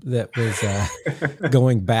pendulum that was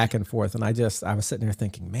going back and forth. And I was sitting there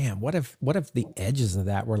thinking, man, what if the edges of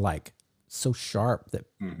that were like so sharp that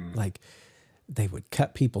like they would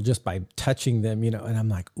cut people just by touching them, and I'm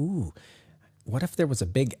like, ooh, what if there was a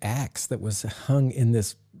big axe that was hung in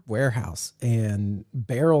this warehouse and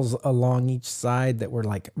barrels along each side that were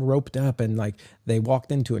like roped up, and like they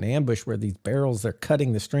walked into an ambush where these barrels, they're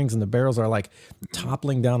cutting the strings and the barrels are like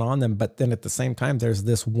toppling down on them. But then at the same time, there's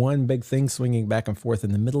this one big thing swinging back and forth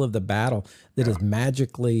in the middle of the battle that is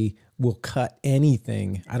magically will cut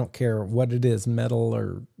anything. I don't care what it is, metal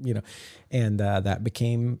or, and that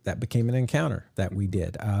became an encounter that we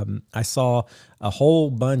did. I saw a whole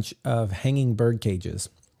bunch of hanging bird cages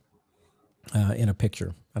in a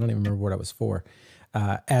picture. I don't even remember what it was for.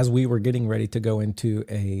 As we were getting ready to go into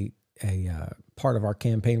a part of our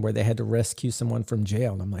campaign where they had to rescue someone from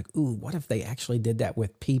jail. And I'm like, ooh, what if they actually did that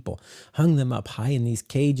with people, hung them up high in these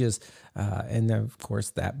cages? And then of course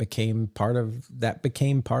that became part of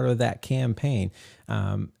that campaign.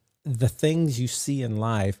 The things you see in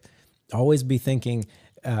life, always be thinking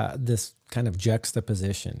this kind of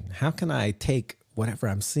juxtaposition. How can I take whatever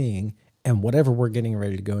I'm seeing and whatever we're getting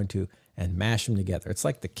ready to go into and mash them together? It's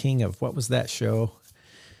like the king of, what was that show?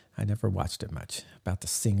 I never watched it much, about the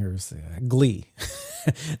singers, Glee.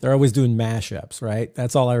 They're always doing mashups, right?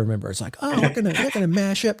 That's all I remember. It's like, oh, we're gonna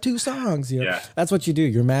mash up two songs. That's what you do.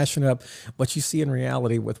 You're mashing up what you see in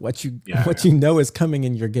reality with what you know is coming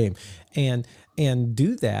in your game, and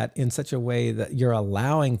do that in such a way that you're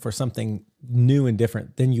allowing for something new and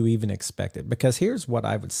different than you even expected. Because here's what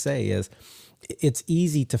I would say is, it's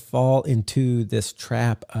easy to fall into this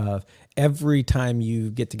trap of every time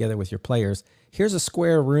you get together with your players, here's a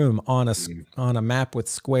square room on a map with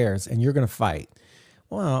squares, and you're going to fight.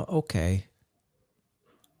 Well, okay.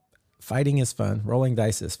 Fighting is fun. Rolling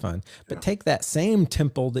dice is fun. But take that same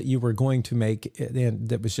temple that you were going to make,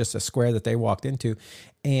 that was just a square that they walked into,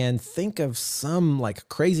 and think of some like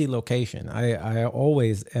crazy location. I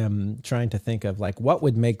always am trying to think of like, what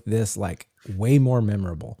would make this like way more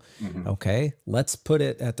memorable. Okay, let's put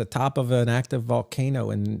it at the top of an active volcano,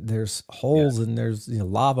 and there's holes and there's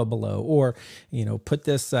lava below, or put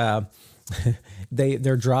this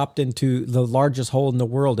they're dropped into the largest hole in the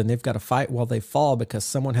world, and they've got to fight while they fall because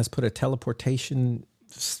someone has put a teleportation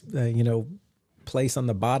place on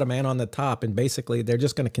the bottom and on the top, and basically they're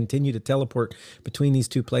just going to continue to teleport between these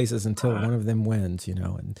two places until one of them wins.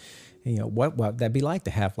 And what that'd be like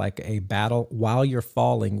to have like a battle while you're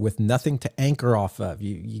falling with nothing to anchor off of.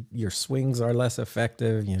 Your swings are less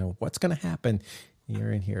effective. What's going to happen?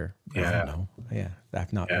 You're in here. I don't know. Yeah,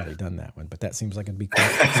 I've not really done that one, but that seems like it'd be cool.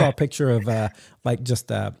 I saw a picture of like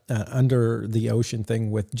just under the ocean thing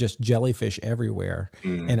with just jellyfish everywhere,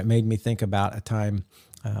 and it made me think about a time.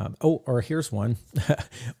 Or here's one,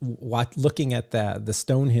 looking at the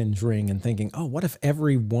Stonehenge ring and thinking, oh, what if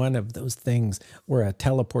every one of those things were a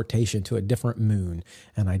teleportation to a different moon?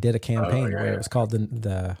 And I did a campaign where it was called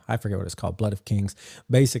I forget what it's called, Blood of Kings.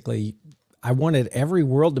 Basically, I wanted every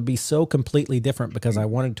world to be so completely different because I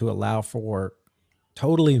wanted to allow for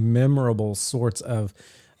totally memorable sorts of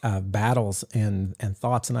battles and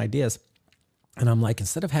thoughts and ideas. And I'm like,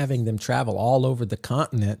 instead of having them travel all over the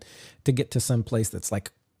continent to get to some place that's like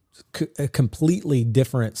a completely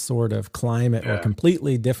different sort of climate or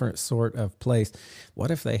completely different sort of place, what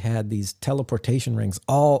if they had these teleportation rings,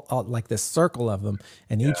 all like this circle of them,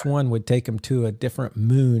 and each one would take them to a different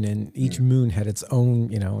moon, and each moon had its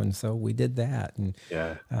own, and so we did that. And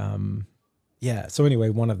so anyway,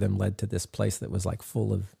 one of them led to this place that was like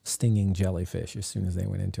full of stinging jellyfish as soon as they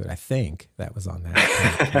went into it. I think that was on that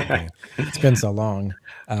campaign. It's been so long.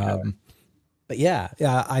 But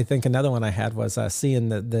I think another one I had was seeing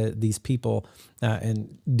these people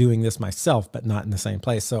and doing this myself, but not in the same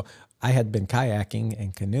place. So I had been kayaking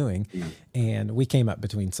and canoeing, and we came up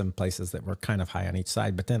between some places that were kind of high on each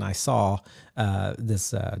side. But then I saw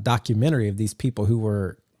this documentary of these people who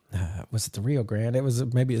were was it the Rio Grande? It was,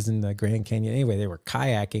 maybe it was in the Grand Canyon. Anyway, they were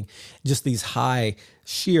kayaking, just these high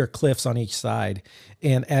sheer cliffs on each side.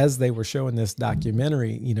 And as they were showing this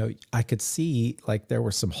documentary, I could see like there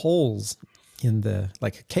were some holes in the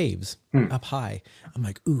like caves Hmm. up high. I'm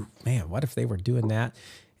like, ooh, man, what if they were doing that?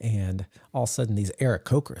 And all of a sudden, these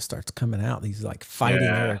Aarakocra starts coming out. These like fighting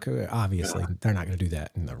Yeah. Aarakocra. Obviously, Yeah. they're not going to do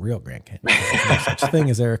that in the real Grand Canyon because there's no such thing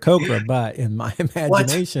as Aarakocra. But in my What?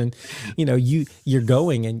 imagination, you're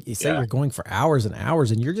going, and you say Yeah. you're going for hours and hours,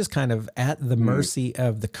 and you're just kind of at the Hmm. mercy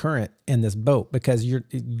of the current in this boat, because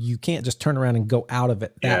you can't just turn around and go out of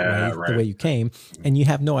it that Yeah. way, the way Right. you came, and you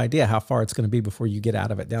have no idea how far it's going to be before you get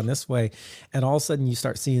out of it down this way. And all of a sudden you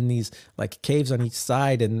start seeing these like caves on each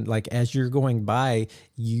side, and like as you're going by,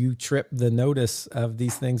 you trip the notice of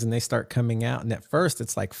these things and they start coming out. And at first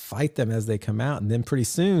it's like fight them as they come out, and then pretty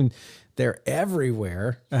soon they're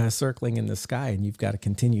everywhere, circling in the sky, and you've got to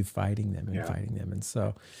continue fighting them and Yeah. fighting them. And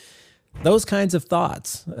so those kinds of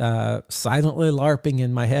thoughts, silently LARPing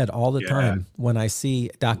in my head all the Yeah. time when I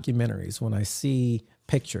see documentaries, when I see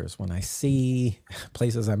pictures, when I see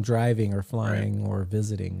places I'm driving or Right. flying or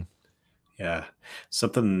visiting. Yeah.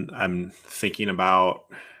 Something I'm thinking about.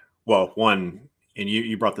 Well, one, and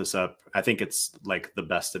you brought this up. I think it's like the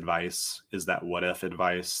best advice is that what if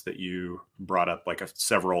advice that you brought up like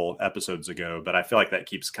several episodes ago. But I feel like that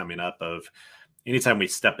keeps coming up of anytime we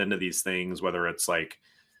step into these things, whether it's like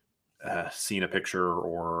seeing a picture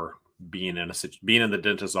or being in the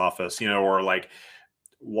dentist's office, or like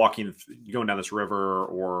going down this river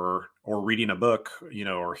or reading a book,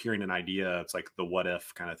 or hearing an idea. It's like the what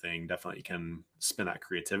if kind of thing definitely can spin that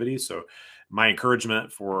creativity. So my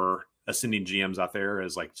encouragement for ascending GMs out there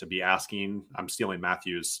is like to be asking, I'm stealing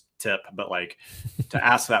Matthew's tip, but like to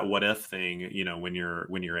ask that what if thing, when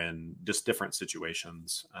you're in just different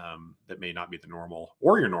situations, that may not be the normal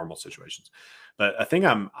or your normal situations. But a thing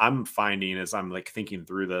I'm finding as I'm like thinking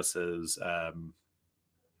through this is,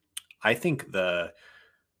 I think the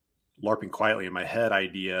LARPing quietly in my head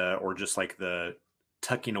idea, or just like the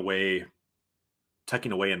tucking away,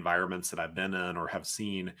 tucking away environments that I've been in or have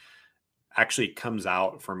seen, actually comes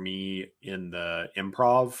out for me in the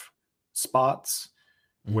improv spots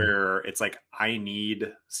Mm. where it's like I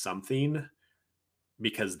need something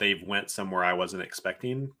because they've went somewhere I wasn't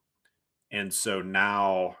expecting. And so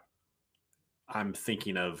now I'm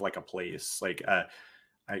thinking of like a place like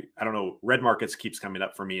I don't know. Red markets keeps coming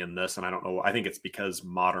up for me in this, and I don't know. I think it's because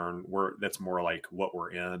modern we're that's more like what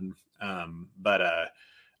we're in. But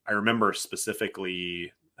I remember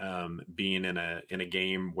specifically being in a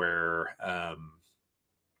game where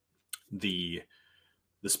the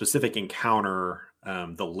the specific encounter,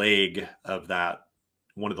 the leg of that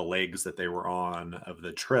one of the legs that they were on of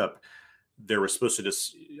the trip, there was supposed to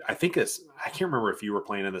just I can't remember if you were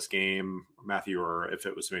playing in this game, Matthew, or if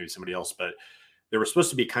it was maybe somebody else, but there was supposed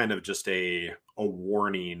to be kind of just a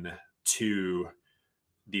warning to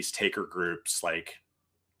these taker groups, like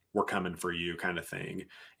we're coming for you kind of thing.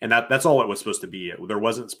 And that's all it was supposed to be. There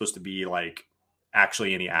wasn't supposed to be like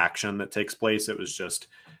actually any action that takes place. It was just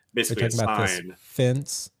We're basically a talking about this sign.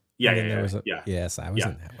 fence, Yeah, and yeah, then there yeah, was a, yeah, yes, I was yeah.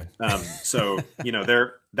 in that one. So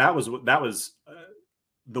there that was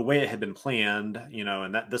the way it had been planned,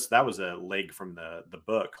 and that was a leg from the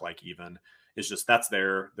book. Like even it's just that's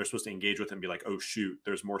there. They're supposed to engage with it and be like, oh shoot,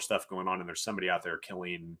 there's more stuff going on, and there's somebody out there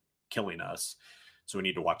killing us, so we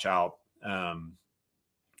need to watch out.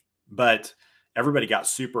 But everybody got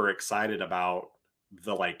super excited about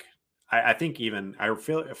the like. I think even I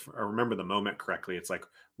feel if I remember the moment correctly, it's like,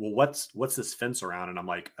 well, what's this fence around? And I'm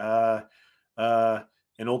like, uh,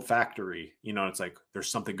 an old factory. It's like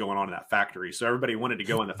there's something going on in that factory. So everybody wanted to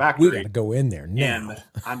go in the We got factory, to go in there now. and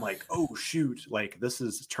I'm like, oh shoot, like this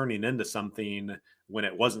is turning into something when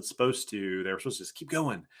it wasn't supposed to. They were supposed to just keep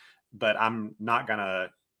going, but I'm not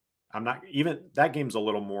even that game's a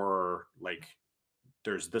little more like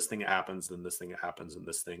there's this thing that happens, then this thing that happens, and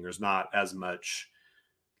this thing. There's not as much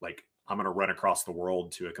like I'm going to run across the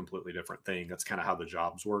world to a completely different thing. That's kind of how the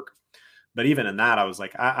jobs work. But even in that, I was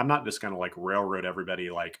like, I'm not just going to like railroad everybody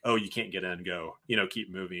like, oh, you can't get in, go,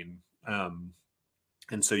 keep moving.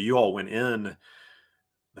 And so you all went in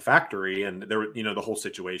the factory, and there were, the whole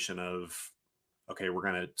situation of, okay, we're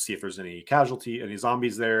going to see if there's any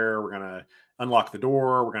zombies there. We're going to unlock the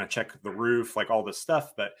door. We're going to check the roof, like all this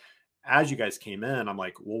stuff. But as you guys came in, I'm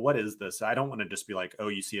like, well, what is this? I don't want to just be like, oh,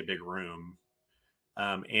 you see a big room.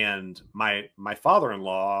 And my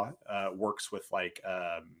father-in-law works with like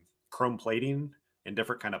chrome plating and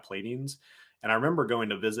different kind of platings. And I remember going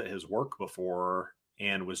to visit his work before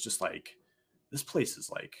and was just like, this place is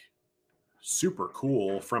like super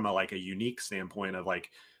cool from a like a unique standpoint of like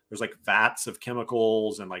there's like vats of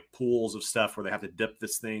chemicals and like pools of stuff where they have to dip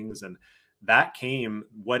these things. And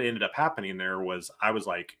what ended up happening there was I was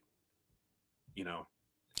like, you know,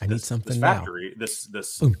 I need something this factory, now.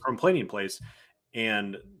 this chrome plating place.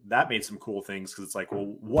 And that made some cool things, because it's like,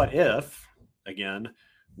 well, what if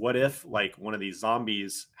like one of these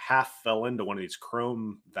zombies half fell into one of these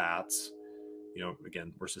chrome vats,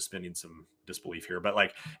 again, we're suspending some disbelief here, but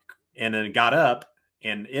like, and then got up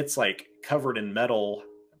and it's like covered in metal,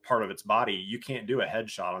 part of its body. You can't do a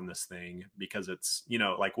headshot on this thing because it's,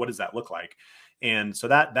 like, what does that look like? And so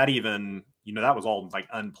that even, that was all like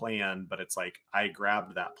unplanned, but it's like, I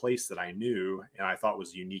grabbed that place that I knew and I thought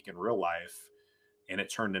was unique in real life, and it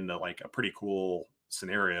turned into like a pretty cool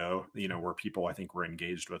scenario, where people, I think, were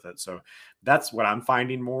engaged with it. So that's what I'm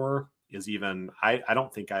finding more is, even, I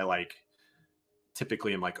don't think I like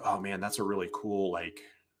typically am like, oh man, that's a really cool, like,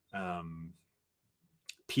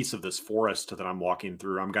 piece of this forest that I'm walking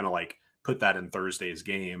through. I'm going to like put that in Thursday's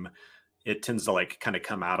game. It tends to like kind of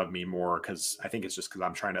come out of me more, because I think it's just because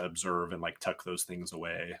I'm trying to observe and like tuck those things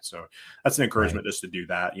away. So that's an encouragement, just to do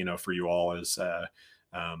that, for you all, is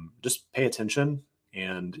just pay attention.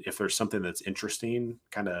 And if there's something that's interesting,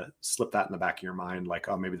 kind of slip that in the back of your mind, like,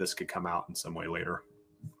 oh, maybe this could come out in some way later.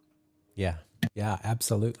 Yeah. Yeah,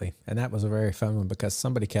 absolutely. And that was a very fun one, because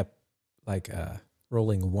somebody kept like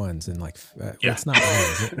rolling ones, and like, it's not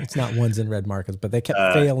ones. It's not ones in red markers, but they kept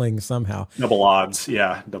failing somehow. Double odds.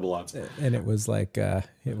 Yeah. Double odds. And it was like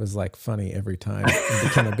funny every time. It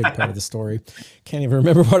became a big part of the story. Can't even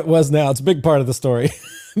remember what it was now. It's a big part of the story,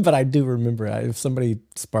 but I do remember it. If somebody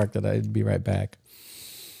sparked it, I'd be right back.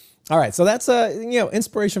 All right. So that's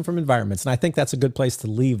inspiration from environments. And I think that's a good place to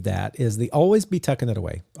leave that, is always be tucking it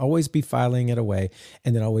away, always be filing it away,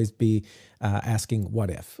 and then always be asking what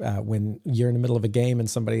if. When you're in the middle of a game and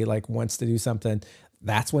somebody like wants to do something,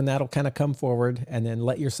 that's when that'll kind of come forward, and then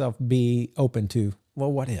let yourself be open to,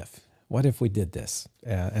 well, what if? What if we did this?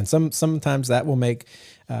 And sometimes that will make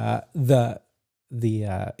the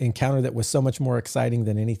encounter that was so much more exciting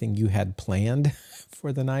than anything you had planned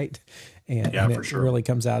for the night. And it really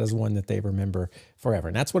comes out as one that they remember forever.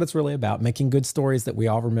 And that's what it's really about, making good stories that we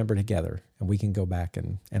all remember together, and we can go back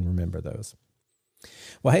and remember those.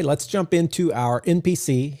 Well, hey, let's jump into our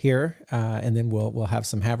NPC here, and then we'll have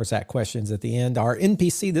some Haversack questions at the end. Our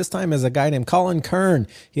NPC this time is a guy named Colin Kern.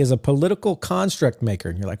 He is a political construct maker.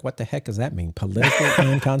 And you're like, what the heck does that mean? Political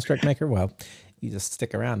and construct maker? Well, you just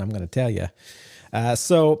stick around. I'm going to tell you.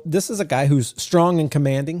 So this is a guy who's strong and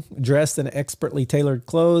commanding, dressed in expertly tailored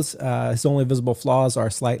clothes. His only visible flaws are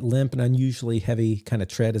a slight limp and unusually heavy kind of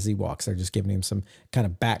tread as he walks. They're just giving him some kind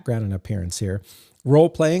of background and appearance here. Role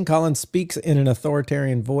playing, Colin speaks in an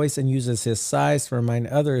authoritarian voice and uses his size to remind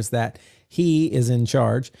others that he is in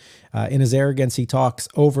charge. In his arrogance, he talks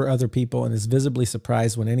over other people and is visibly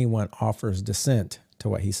surprised when anyone offers dissent to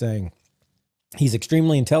what he's saying. He's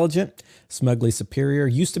extremely intelligent, smugly superior,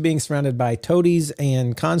 used to being surrounded by toadies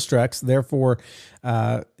and constructs. Therefore,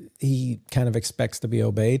 he kind of expects to be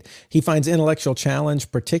obeyed. He finds intellectual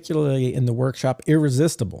challenge, particularly in the workshop,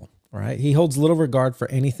 irresistible. Right? He holds little regard for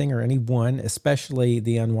anything or anyone, especially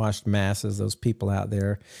the unwashed masses, those people out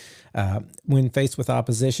there. When faced with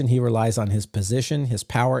opposition, he relies on his position, his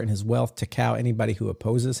power, and his wealth to cow anybody who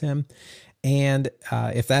opposes him. And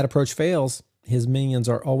if that approach fails, his minions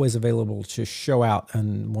are always available to show out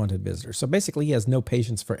unwanted visitors. So basically, he has no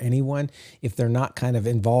patience for anyone if they're not kind of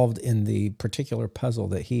involved in the particular puzzle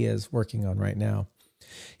that he is working on right now.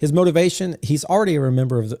 His motivation, he's already a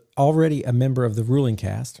member of the ruling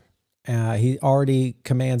caste. He already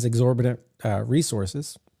commands exorbitant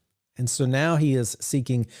resources. And so now he is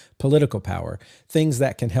seeking political power, things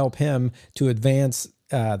that can help him to advance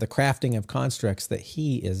the crafting of constructs that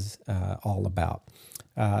he is all about.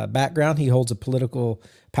 Background, he holds a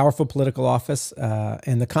powerful political office,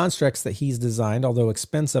 and the constructs that he's designed, although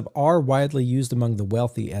expensive, are widely used among the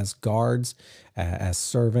wealthy as guards, as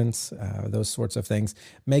servants, those sorts of things,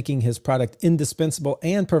 making his product indispensable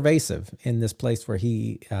and pervasive in this place where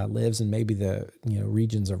he lives, and maybe the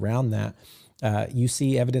regions around that. You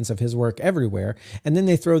see evidence of his work everywhere. And then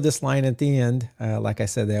they throw this line at the end. Like I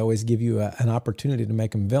said, they always give you an opportunity to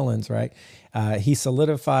make them villains, right? He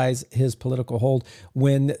solidifies his political hold.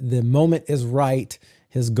 When the moment is right,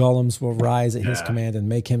 his golems will rise at his command and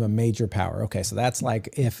make him a major power. Okay, so that's like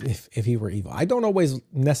if he were evil. I don't always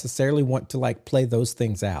necessarily want to like play those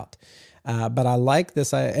things out. But I like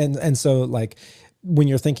this. And so like when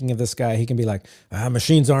you're thinking of this guy, he can be like,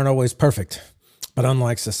 machines aren't always perfect. But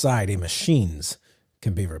unlike society, machines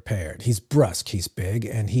can be repaired. He's brusque, he's big,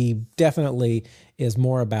 and he definitely is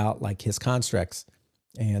more about like his constructs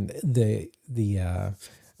and the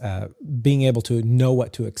being able to know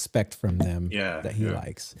what to expect from them Yeah, that he yeah.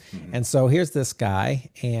 likes. And so here's this guy,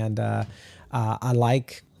 and I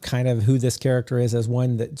like kind of who this character is as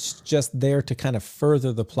one that's just there to kind of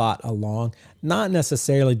further the plot along, not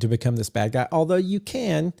necessarily to become this bad guy, although you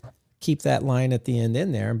can keep that line at the end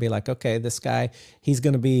in there and be like, okay, this guy, he's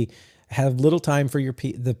going to be have little time for the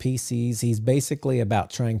PCs. He's basically about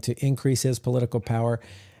trying to increase his political power.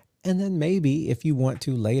 And then maybe if you want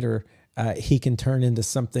to later, he can turn into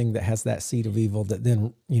something that has that seed of evil that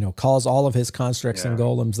then, cause all of his constructs and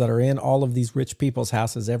golems that are in all of these rich people's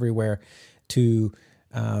houses everywhere to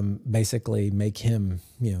basically make him,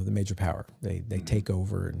 the major power. They take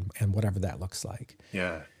over and whatever that looks like.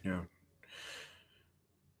 Yeah. Yeah.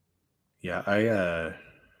 Yeah. I,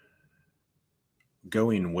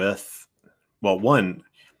 going with, well, one,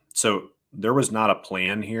 so there was not a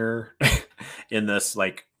plan here in this,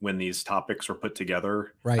 like when these topics were put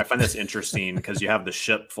together. Right. I find this interesting because you have the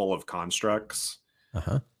ship full of constructs,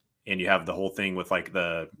 and you have the whole thing with like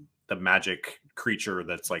the magic creature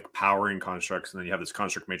that's like powering constructs, and then you have this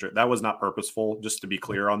construct major. That was not purposeful, just to be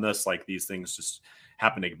clear on this. Like these things just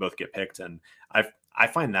happen to both get picked, and I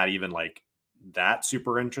find that even like that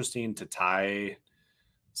super interesting to tie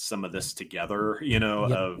some of this together,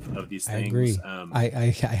 of these things. I agree.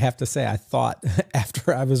 I have to say, I thought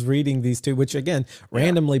after I was reading these two, which again,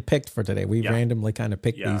 randomly picked for today, we randomly kind of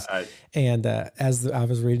picked these. And as I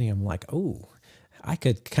was reading, I'm like, oh, I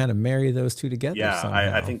could kind of marry those two together. Yeah.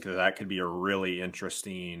 I think that could be a really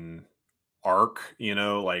interesting arc,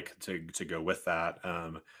 like to go with that.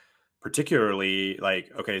 Particularly like,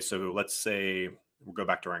 okay, so let's say we'll go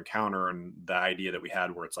back to our encounter and the idea that we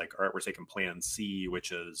had where it's like, all right, we're taking plan C,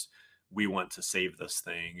 which is we want to save this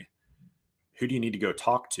thing. Who do you need to go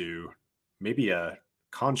talk to? Maybe a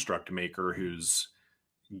construct maker who's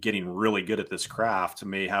getting really good at this craft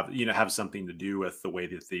may have, have something to do with the way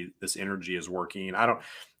that this energy is working. I don't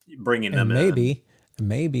bringing them in.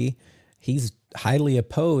 Maybe he's highly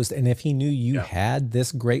opposed. And if he knew you had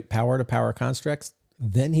this great power to power constructs,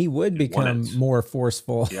 then he would become more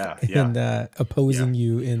forceful in opposing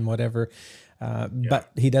you in whatever. But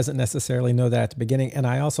he doesn't necessarily know that at the beginning. And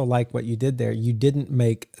I also like what you did there. You didn't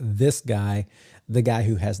make this guy the guy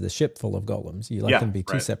who has the ship full of golems. You let them be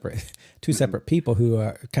two separate people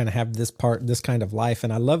who kind of have this kind of life.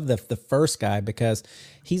 And I love the first guy because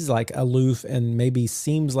he's like aloof and maybe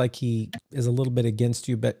seems like he is a little bit against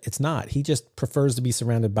you, but it's not. He just prefers to be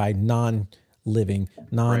surrounded by non-living,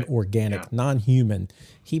 non-organic, non-human.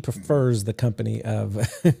 He prefers the company of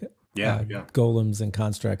golems and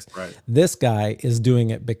constructs. This guy is doing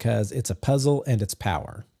it because it's a puzzle and it's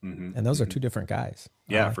power. And those are two different guys.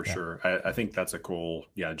 Yeah, like for sure. I think that's a cool,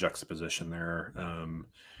 juxtaposition there.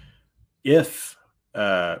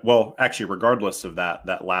 Well, actually, regardless of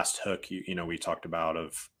that last hook, we talked about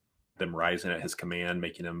of them rising at his command,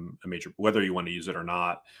 making him a major, whether you want to use it or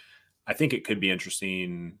not. I think it could be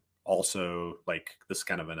interesting also, like this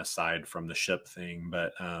kind of an aside from the ship thing,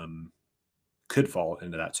 but could fall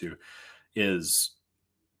into that too, is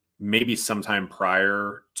maybe sometime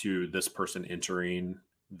prior to this person entering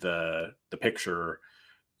the picture,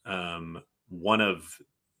 one of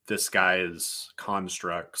this guy's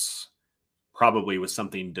constructs probably was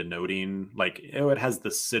something denoting, like, it has the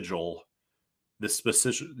sigil, this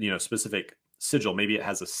specific sigil. Maybe it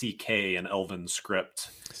has a CK in Elven script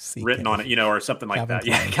written on it, or something like Calvin that.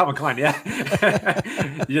 Klein. Yeah, Calvin Klein.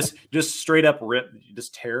 Yeah, you just straight up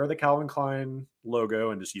just tear the Calvin Klein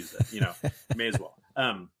logo and just use it. You may as well.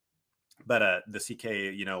 But the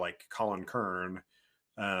CK, like Colin Kern,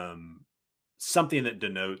 something that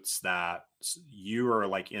denotes that you are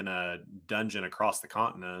like in a dungeon across the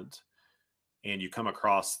continent, and you come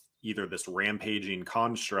across either this rampaging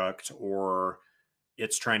construct, or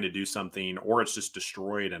it's trying to do something, or it's just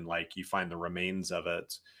destroyed and like you find the remains of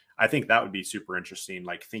it. I think that would be super interesting,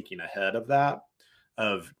 like thinking ahead of that,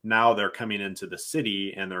 of now they're coming into the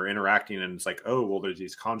city and they're interacting, and it's like, oh, well, there's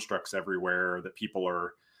these constructs everywhere that people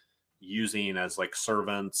are using as like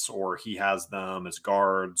servants, or he has them as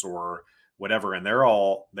guards or whatever. And they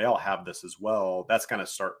all have this as well. That's going to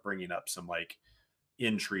start bringing up some like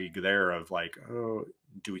intrigue there of like, oh,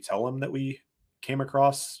 do we tell him that we came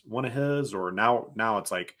across one of his, or now it's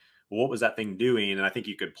like, well, what was that thing doing? And I think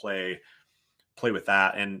you could play with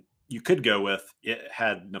that, and you could go with it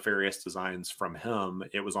had nefarious designs from him.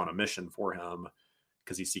 It was on a mission for him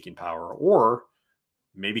because he's seeking power, or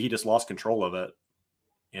maybe he just lost control of it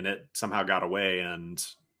and it somehow got away, and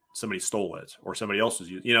somebody stole it or somebody else was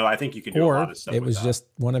using. I think you can do a Or lot of stuff. it was just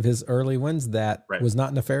one of his early ones that Right. was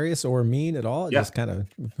not nefarious or mean at all. It Yeah. just kind of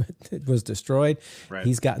it was destroyed. Right.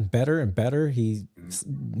 He's gotten better and better. He's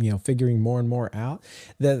figuring more and more out.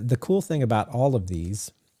 The cool thing about all of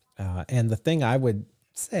these, and the thing I would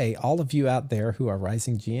say, all of you out there who are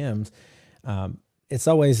rising GMs, it's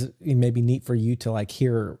always maybe neat for you to like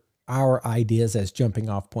hear our ideas as jumping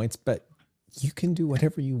off points, but you can do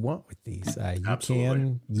whatever you want with these.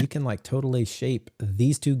 You can like totally shape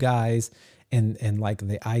these two guys and like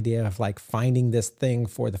the idea of like finding this thing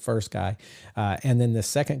for the first guy. And then the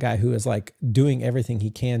second guy who is like doing everything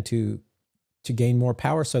he can to gain more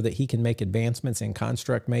power so that he can make advancements in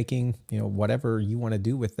construct making, whatever you want to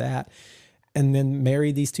do with that. And then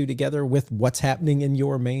marry these two together with what's happening in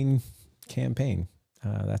your main campaign.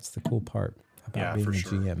 That's the cool part about being a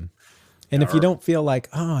GM. And if you don't feel like,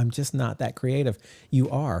 oh, I'm just not that creative, you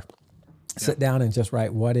are. Sit down and just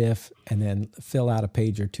write what if, and then fill out a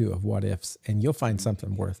page or two of what ifs, and you'll find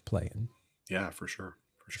something worth playing. Yeah, for sure.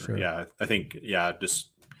 Yeah, I think, I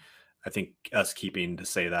think us keeping to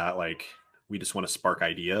say that, like, we just want to spark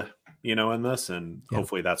idea, in this, and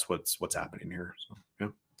hopefully that's what's happening here. So, yeah.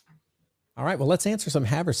 All right, well, let's answer some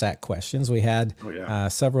Haversack questions. We had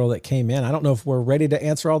several that came in. I don't know if we're ready to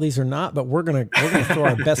answer all these or not, but we're gonna throw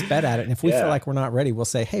our best bet at it. And if we feel like we're not ready, we'll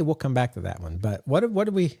say, hey, we'll come back to that one. But what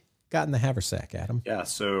have we got in the Haversack, Adam? Yeah,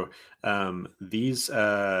 so this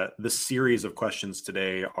series of questions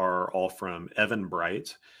today are all from Evan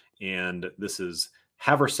Bright, and this is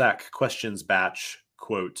Haversack questions batch,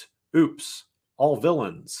 quote, oops, all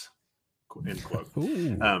villains, end quote.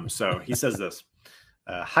 So he says this.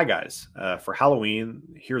 Hi guys, for Halloween,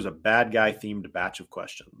 here's a bad guy themed batch of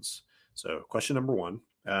questions. So question number one,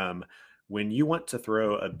 when you want to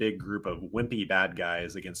throw a big group of wimpy bad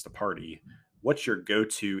guys against a party, what's your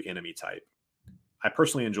go-to enemy type? I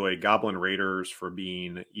personally enjoy Goblin Raiders for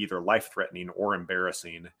being either life-threatening or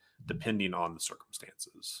embarrassing, depending on the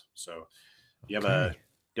circumstances. So you have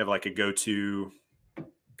like a go-to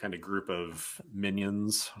kind of group of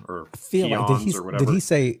minions or peons or whatever. Did he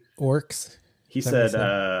say orcs? He said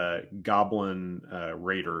Goblin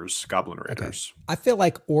Raiders. Okay. I feel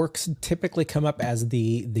like orcs typically come up as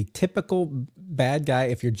the typical bad guy.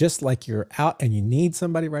 If you're just like you're out and you need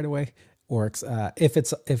somebody right away, orcs.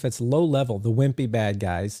 If it's low level, the wimpy bad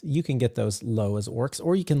guys, you can get those low as orcs,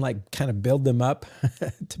 or you can like kind of build them up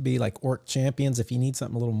to be like orc champions if you need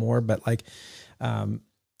something a little more. But like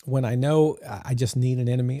when I know I just need an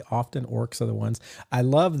enemy, often orcs are the ones. I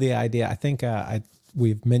love the idea. I think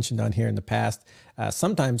we've mentioned on here in the past,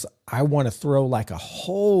 sometimes I want to throw like a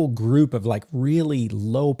whole group of like really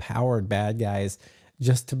low powered bad guys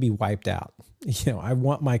just to be wiped out. I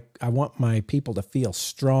want my people to feel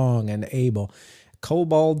strong and able.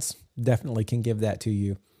 Kobolds definitely can give that to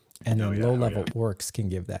you. And then low level orcs can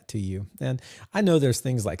give that to you. And I know there's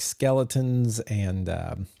things like skeletons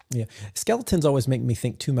and skeletons always make me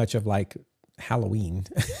think too much of like Halloween.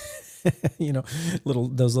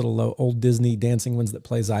 Those little old Disney dancing ones that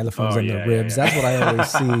play xylophones on their ribs. That's what I always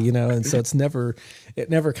see, and so it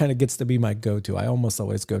never kind of gets to be my go-to. I almost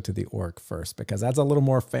always go to the orc first because that's a little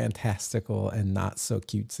more fantastical and not so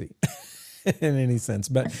cutesy in any sense,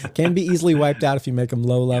 but can be easily wiped out if you make them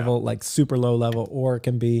low level, like super low level, or it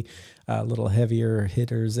can be a little heavier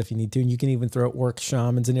hitters if you need to. And you can even throw orc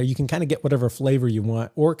shamans in there. You can kind of get whatever flavor you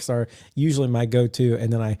want. Orcs are usually my go-to,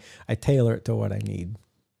 and then I tailor it to what I need.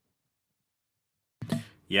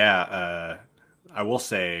 Yeah, I will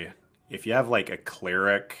say if you have like a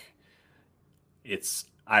cleric,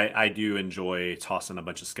 I do enjoy tossing a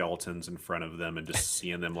bunch of skeletons in front of them and just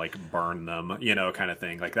seeing them like burn them, kind of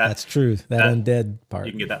thing like that. That's true. That undead part.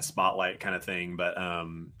 You can get that spotlight kind of thing, but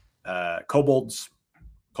kobolds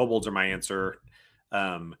are my answer.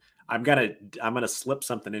 I'm gonna slip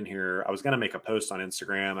something in here. I was gonna make a post on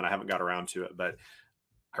Instagram and I haven't got around to it, but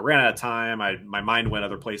I ran out of time. My mind went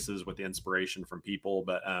other places with the inspiration from people,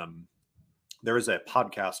 but there is a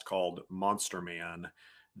podcast called Monster Man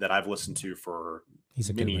that I've listened to for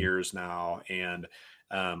many years now, and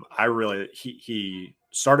he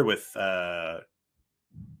started with AD&D,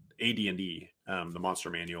 the Monster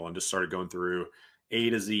Manual, and just started going through A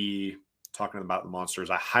to Z, talking about the monsters.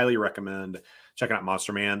 I highly recommend checking out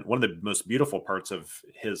Monster Man. One of the most beautiful parts of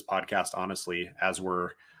his podcast, honestly, as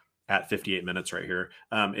we're at 58 minutes right here,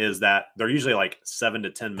 is that they're usually like 7 to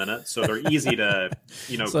 10 minutes. So they're easy to,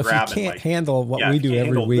 so grab. If you can't handle what we do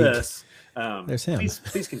every week, there's him.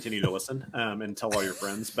 Please continue to listen and tell all your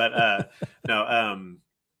friends. But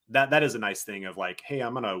that is a nice thing of like, hey,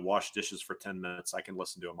 I'm gonna wash dishes for 10 minutes. I can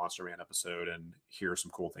listen to a Monster Man episode and hear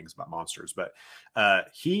some cool things about monsters. But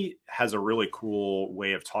he has a really cool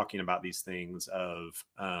way of talking about these things of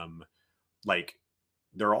like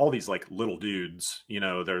there are all these like little dudes, you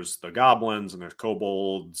know, there's the goblins and there's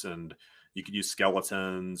kobolds, and you could use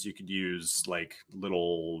skeletons, you could use like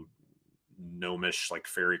little gnomish like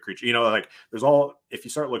fairy creature, you know, like there's all, if you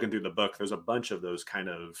start looking through the book, there's a bunch of those kind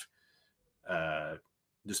of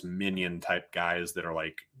just minion type guys that are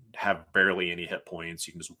like have barely any hit points.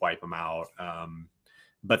 You can just wipe them out.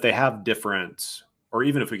 But they have different, or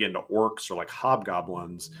even if we get into orcs or like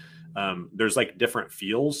hobgoblins, there's like different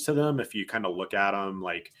feels to them if you kind of look at them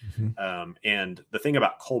like and the thing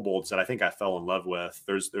about kobolds that I think I fell in love with,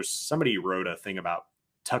 there's somebody wrote a thing about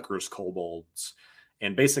Tucker's kobolds,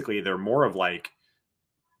 and basically they're more of like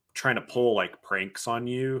trying to pull like pranks on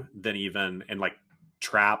you than even, and like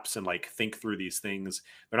traps and like think through these things.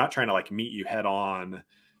 They're not trying to like meet you head on.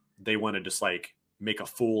 They want to just like make a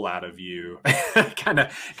fool out of you kind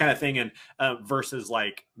of thing. And versus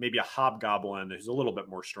like maybe a hobgoblin who's a little bit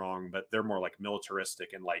more strong, but they're more like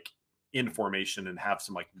militaristic and like in formation and have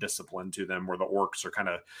some like discipline to them, where the orcs are kind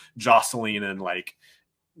of jostling and like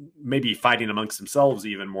maybe fighting amongst themselves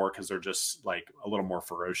even more because they're just like a little more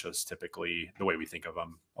ferocious, typically the way we think of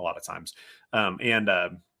them a lot of times.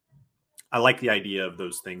 I like the idea of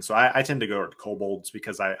those things. So I tend to go to kobolds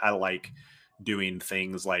because I like doing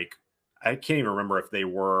things like, I can't even remember if they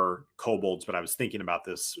were kobolds, but I was thinking about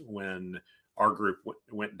this when our group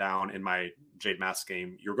went down in my Jade Mask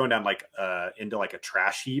game. You were going down like into like a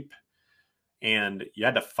trash heap, and you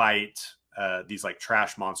had to fight these like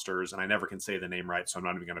trash monsters. And I never can say the name right, so I'm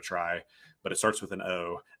not even going to try, but it starts with an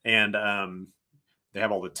O. And they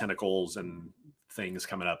have all the tentacles and things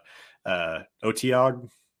coming up. Otiog.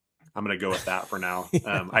 I'm going to go with that for now.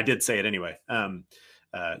 I did say it anyway.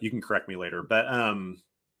 You can correct me later, but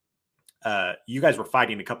you guys were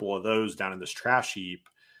fighting a couple of those down in this trash heap,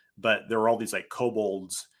 but there were all these like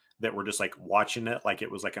kobolds that were just like watching it like it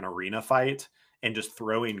was like an arena fight and just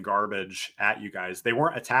throwing garbage at you guys. They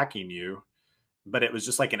weren't attacking you, but it was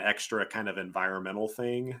just like an extra kind of environmental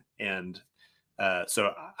thing. And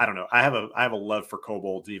so I don't know. I have a love for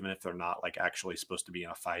kobolds, even if they're not like actually supposed to be in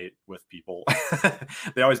a fight with people.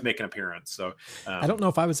 They always make an appearance. So I don't know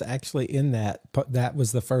if I was actually in that, but that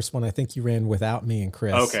was the first one I think you ran without me and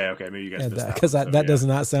Chris. Okay, maybe you guys missed that because that does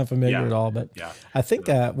not sound familiar at all. But I think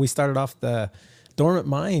we started off the Dormant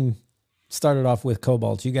Mine. Started off with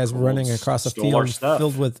kobolds. You guys were running across a field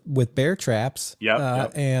filled with bear traps.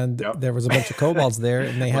 And there was a bunch of kobolds there,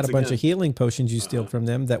 and they had a bunch of healing potions you stealed from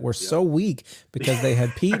them that were so weak because they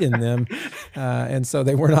had peat in them. And so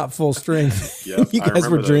they were not full strength. You guys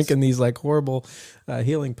were drinking these like horrible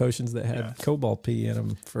healing potions that had kobold pee in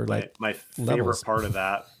them for like my favorite part of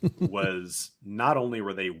that was not only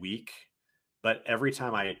were they weak, but every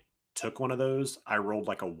time I took one of those, I rolled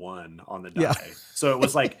like a 1 on the die. So it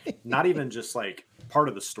was like not even just like part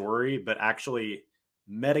of the story, but actually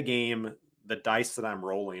metagame. The dice that I'm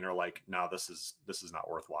rolling are like, no, this is not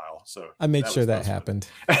worthwhile. So I made sure that happened.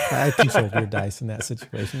 I controlled your dice in that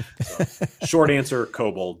situation. So, short answer: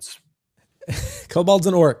 kobolds, kobolds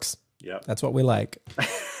and orcs. Yep, that's what we like.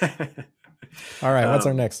 All right, what's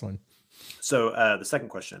our next one? So the second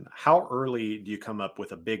question: how early do you come up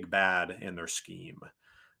with a big bad in their scheme?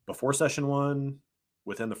 Before session 1,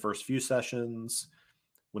 within the first few sessions,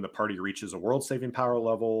 when the party reaches a world saving power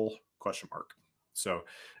level, ? So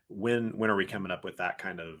when are we coming up with that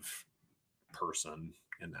kind of person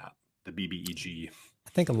in that, the BBEG? I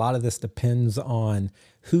think a lot of this depends on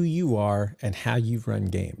who you are and how you run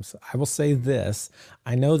games. I will say this.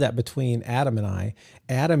 I know that between Adam and I,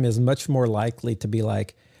 Adam is much more likely to be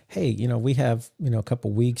like, hey, you know, we have, you know, a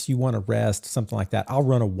couple weeks, you want to rest, something like that. I'll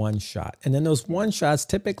run a one shot. And then those one shots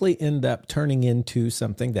typically end up turning into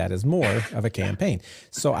something that is more of a campaign.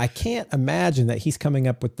 So I can't imagine that he's coming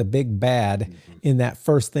up with the big bad in that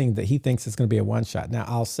first thing that he thinks is going to be a one shot. Now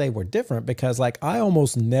I'll say we're different because like, I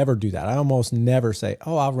almost never do that. I almost never say,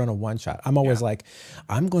 oh, I'll run a one shot. I'm always like,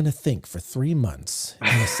 I'm going to think for 3 months in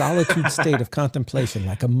a solitude state of contemplation,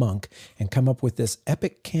 like a monk, and come up with this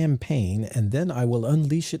epic campaign. And then I will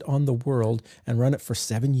unleash it on the world and run it for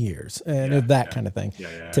 7 years. And that kind of thing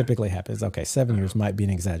typically happens. Okay, 7 years might be an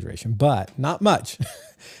exaggeration, but not much.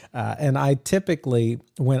 And I typically,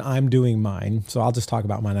 when I'm doing mine, so I'll just talk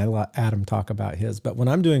about mine. I let Adam talk about his, but when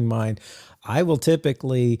I'm doing mine, I will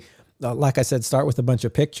typically like I said, start with a bunch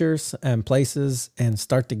of pictures and places and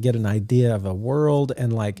start to get an idea of a world.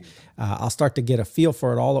 And like, I'll start to get a feel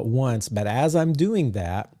for it all at once. But as I'm doing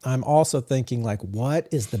that, I'm also thinking like, what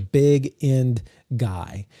is the big end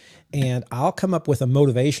guy? And I'll come up with a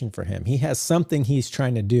motivation for him. He has something he's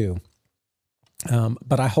trying to do.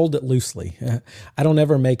 But I hold it loosely. I don't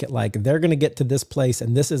ever make it like they're going to get to this place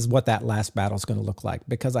and this is what that last battle is going to look like,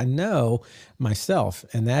 because I know myself,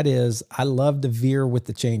 and that is I love to veer with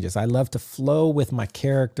the changes. I love to flow with my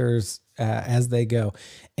characters as they go.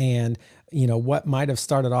 And, you know, what might have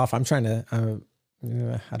started off, I'm trying to,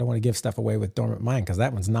 I don't want to give stuff away with Dormant Mind because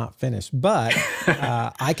that one's not finished. But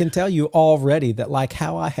I can tell you already that like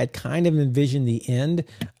how I had kind of envisioned the end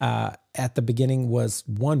at the beginning was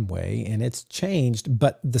one way, and it's changed.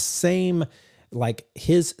 But the same, like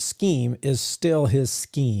his scheme is still his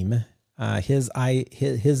scheme. His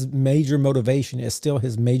major motivation is still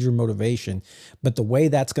his major motivation. But the way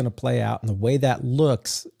that's going to play out and the way that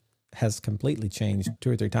looks has completely changed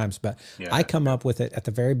 2 or 3 times, but I come up with it at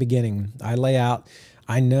the very beginning. I lay out,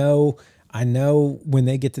 I know when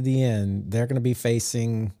they get to the end, they're going to be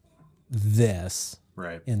facing this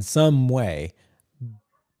in some way,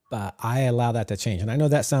 but I allow that to change. And I know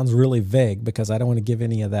that sounds really vague because I don't want to give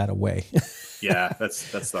any of that away. Yeah, that's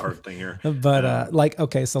the hard thing here. But like,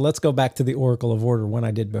 okay, so let's go back to the Oracle of Order, one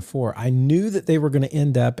I did before. I knew that they were going to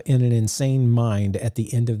end up in an insane mind at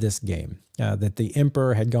the end of this game. That the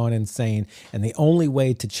Emperor had gone insane, and the only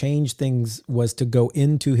way to change things was to go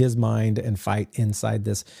into his mind and fight inside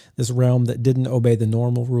this realm that didn't obey the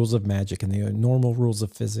normal rules of magic and the normal rules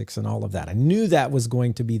of physics and all of that. I knew that was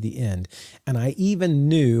going to be the end, and I even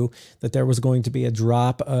knew that there was going to be a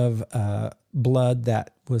drop of blood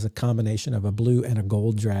that was a combination of a blue and a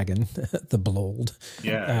gold dragon, the Blold,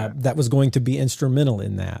 that was going to be instrumental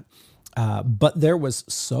in that. But there was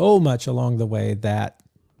so much along the way that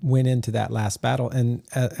went into that last battle. And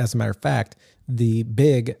as a matter of fact, the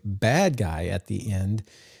big bad guy at the end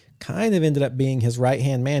kind of ended up being his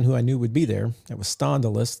right-hand man who I knew would be there. It was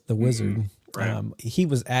Stondalus, the wizard. He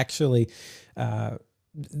was actually,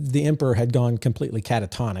 the Emperor had gone completely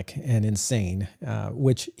catatonic and insane,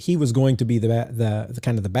 which he was going to be the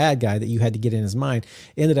kind of the bad guy that you had to get in his mind.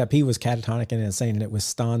 Ended up, he was catatonic and insane, and it was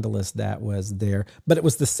Stondalus that was there. But it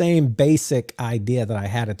was the same basic idea that I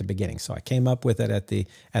had at the beginning. So I came up with it at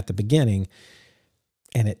the beginning,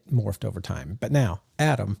 and it morphed over time. But now,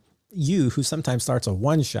 Adam, you who sometimes starts a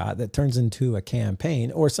one-shot that turns into a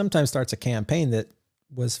campaign, or sometimes starts a campaign that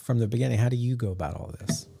was from the beginning, how do you go about all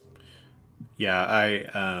this? Yeah,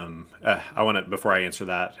 I want to, before I answer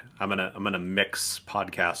that, I'm gonna mix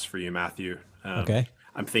podcasts for you, Matthew. Okay.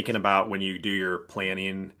 I'm thinking about when you do your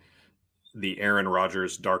planning, the Aaron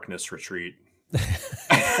Rodgers Darkness Retreat.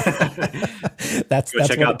 that's what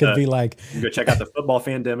it could be like. Go check out the Football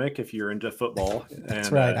Fandemic if you're into football. That's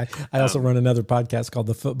right. I also run another podcast called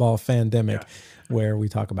the Football Fandemic, where we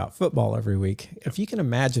talk about football every week. If you can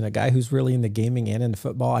imagine a guy who's really into gaming and into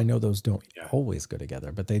football, I know those don't always go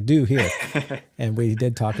together, but they do here. And we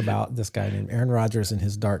did talk about this guy named Aaron Rodgers and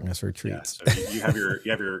his Darkness Retreats. Yeah, so you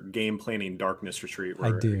have your game planning Darkness Retreat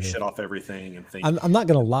where you shut off everything and think. I'm not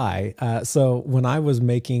going to lie. So when I was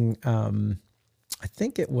making, I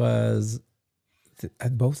think it was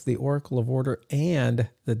both the Oracle of Order and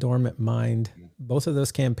the Dormant Mind, both of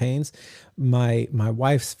those campaigns, my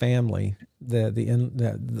wife's family,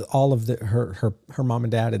 all of her mom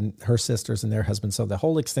and dad and her sisters and their husbands, so the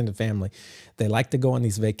whole extended family, they like to go on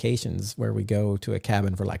these vacations where we go to a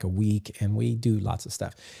cabin for like a week and we do lots of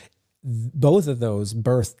stuff. Both of those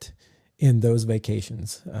birthed in those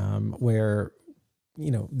vacations, where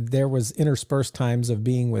there was interspersed times of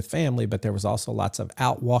being with family, but there was also lots of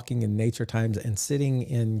out walking in nature times and sitting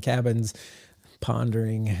in cabins,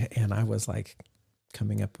 pondering. And I was like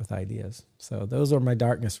coming up with ideas. So those are my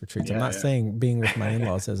Darkness Retreats. I'm not saying being with my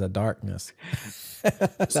in-laws is a darkness.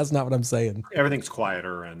 That's not what I'm saying. Everything's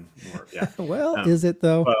quieter and more. Yeah. Well, is it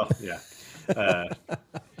though? Well, yeah.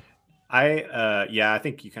 I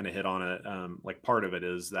think you kind of hit on it. Like part of it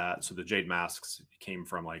is that, so the Jade Masks came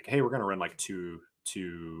from like, hey, we're going to run like two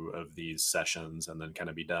of these sessions and then kind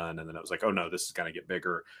of be done. And then it was like, oh no, this is going to get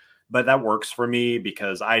bigger. But that works for me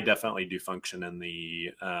because I definitely do function in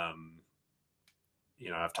the,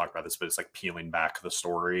 I've talked about this, but it's like peeling back the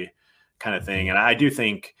story kind of thing. And I do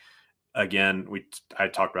think, again, I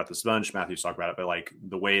talked about this a bunch, Matthew's talked about it, but like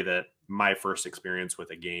the way that my first experience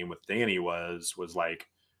with a game with Danny was like,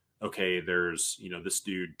 okay, there's, this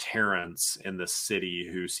dude, Terrence, in this city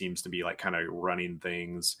who seems to be like kind of running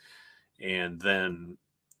things. And then,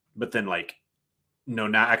 like, no,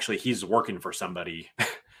 not actually, he's working for somebody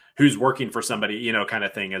who's working for somebody, kind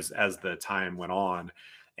of thing as the time went on.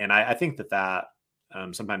 And I think that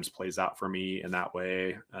sometimes plays out for me in that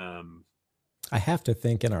way. I have to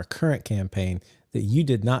think in our current campaign that you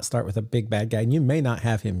did not start with a big bad guy, and you may not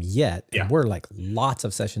have him yet. Yeah. And we're like lots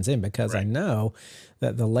of sessions in, because I Right. know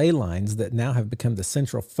that the ley lines that now have become the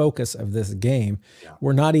central focus of this game Yeah.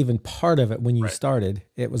 were not even part of it when you Right. started.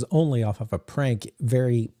 It was only off of a prank,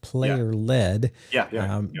 very Yeah. player led. Yeah.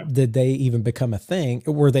 Yeah. Yeah. Did they even become a thing?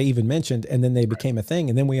 Were they even mentioned? And then they became a thing,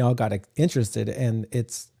 and then we all got interested, and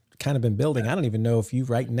it's kind of been building. I don't even know if you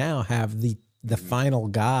right now have the Mhm. final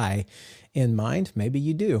guy in mind. Maybe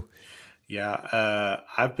you do. Yeah.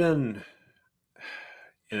 I've been,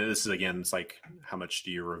 and this is again, it's like, how much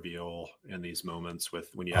do you reveal in these moments with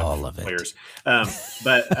when you have All of it. players?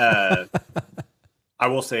 But I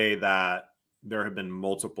will say that there have been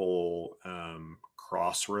multiple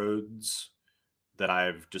crossroads that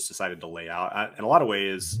I've just decided to lay out. In a lot of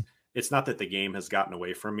ways, Mhm. it's not that the game has gotten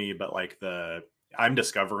away from me, but like I'm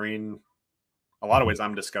discovering a lot of Mhm. ways,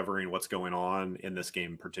 I'm discovering what's going on in this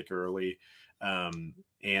game, particularly.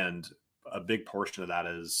 And a big portion of that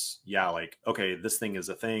is, yeah, like, okay, this thing is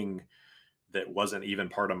a thing that wasn't even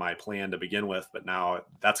part of my plan to begin with, but now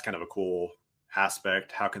that's kind of a cool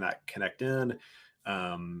aspect. How can that connect in?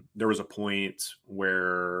 There was a point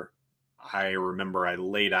where I remember I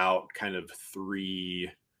laid out kind of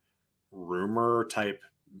three rumor type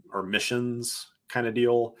or missions kind of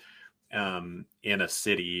deal in a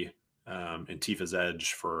city in Tifa's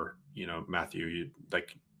Edge for, Matthew, you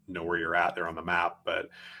like know where you're at there on the map, but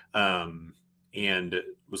and it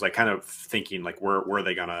was like kind of thinking like where are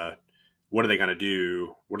they gonna what are they gonna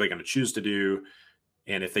do? What are they gonna choose to do?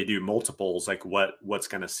 And if they do multiples, like what's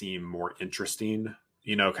gonna seem more interesting,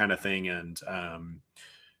 kind of thing. And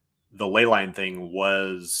the ley line thing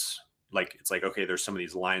was like, it's like, okay, there's some of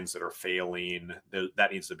these lines that are failing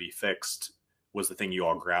that needs to be fixed, was the thing you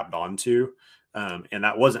all grabbed onto. And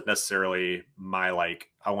that wasn't necessarily my, like,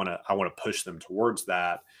 I want to push them towards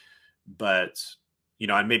that, but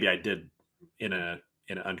and maybe I did in an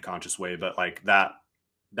unconscious way, but like that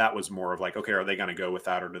was more of like, okay, are they going to go with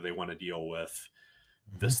that, or do they want to deal with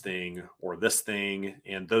Mhm. this thing or this thing?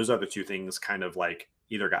 And those other two things kind of like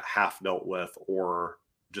either got half dealt with or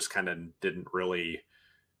just kind of didn't really,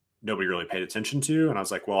 nobody really paid attention to. And I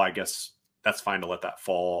was like, well, I guess that's fine to let that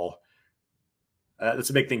fall. That's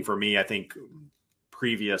a big thing for me. I think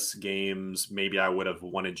previous games, maybe I would have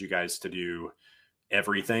wanted you guys to do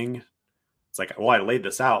everything. It's like, well, I laid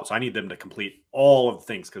this out, so I need them to complete all of the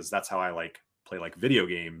things, because that's how I like play like video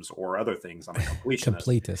games or other things. I'm a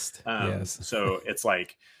completionist. Completist. Yes. So it's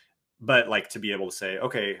like, but like to be able to say,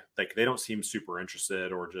 okay, like they don't seem super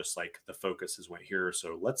interested, or just like the focus is went here,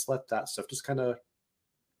 so let's let that stuff just kind of,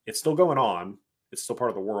 it's still going on, it's still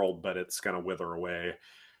part of the world, but it's going to wither away.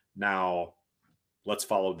 Now let's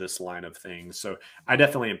follow this line of things. So I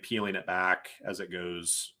definitely am peeling it back as it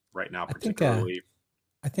goes right now, I think particularly.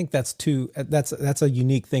 I think that's too. That's a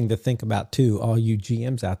unique thing to think about too. All you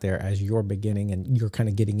GMs out there, as you're beginning and you're kind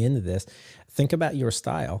of getting into this, think about your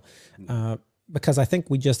style, uh, because I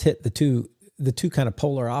think we just hit the two kind of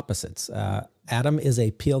polar opposites. Adam is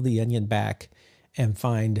a peel the onion back and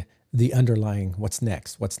find the underlying what's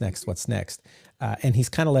next, what's next, what's next, and he's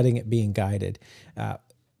kind of letting it being guided.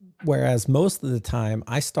 Whereas most of the time,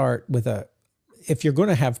 I start with a. If you're going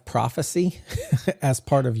to have prophecy as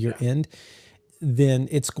part of your Yeah. end, then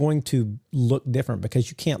it's going to look different, because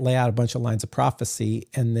you can't lay out a bunch of lines of prophecy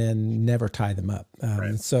and then never tie them up.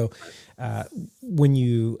 Right. So when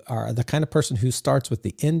you are the kind of person who starts with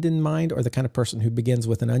the end in mind, or the kind of person who begins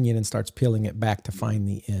with an onion and starts peeling it back to find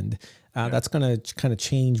the end, Yeah. that's going to kind of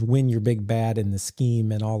change when your big bad and the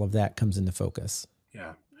scheme and all of that comes into focus.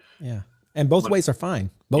 Yeah. Yeah. And both One, ways are fine.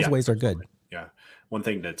 Both yeah, ways are good. absolutely. Yeah. One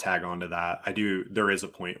thing to tag on to that, there is a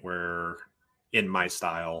point where in my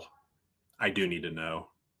style, I do need to know,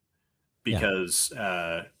 Yeah. because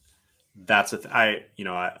that's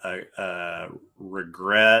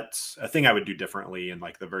regret, a thing I would do differently in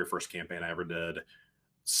like the very first campaign I ever did.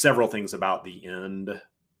 Several things about the end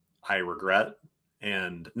I regret,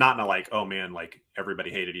 and not in a like, oh man, like everybody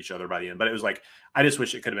hated each other by the end, but it was like, I just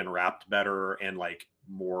wish it could have been wrapped better and like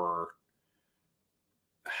more.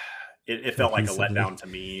 It felt like a Cohesively. letdown to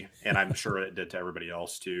me, and I'm sure it did to everybody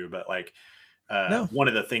else too. But like, No, one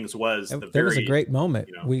of the things was the there was a very, great moment.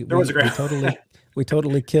 We there was we a great, we totally we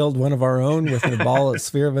totally killed one of our own with a ball at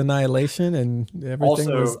Sphere of Annihilation, and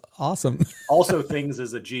everything was also awesome. also things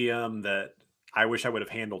as a GM that I wish I would have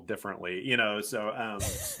handled differently, So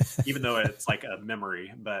even though it's like a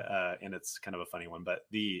memory, but and it's kind of a funny one, but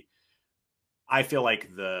I feel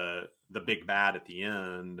like the big bad at the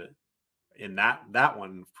end in that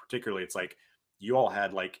one particularly, it's like you all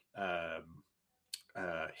had like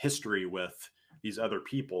history with these other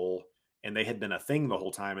people, and they had been a thing the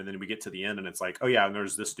whole time. And then we get to the end and it's like, oh yeah, and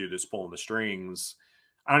there's this dude that's pulling the strings.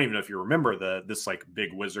 I don't even know if you remember this like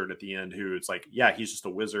big wizard at the end who it's like, yeah, he's just a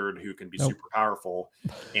wizard who can be super powerful.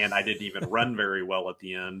 And I didn't even run very well at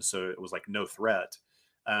the end. So it was like no threat.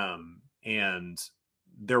 And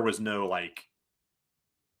there was no like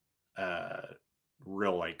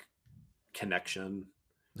real like connection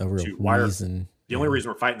no real to why reason. The only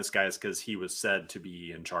reason we're fighting this guy is because he was said to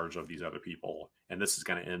be in charge of these other people, and this is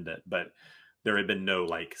going to end it. But there had been no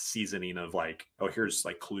like seasoning of like, oh, here's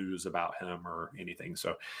like clues about him or anything.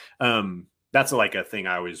 So that's like a thing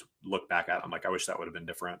I always look back at. I'm like, I wish that would have been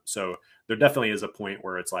different. So there definitely is a point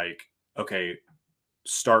where it's like, okay,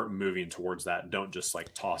 start moving towards that. Don't just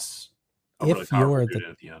like toss a really powerful dude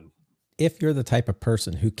at the end. If you're the type of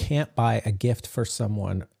person who can't buy a gift for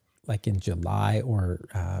someone like in July or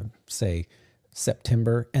say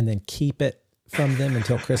September and then keep it from them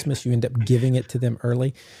until Christmas, you end up giving it to them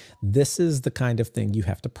early. This is the kind of thing you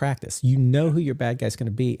have to practice. You know who your bad guy's going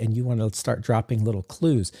to be, and you want to start dropping little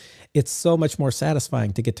clues. It's so much more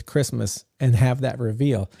satisfying to get to Christmas and have that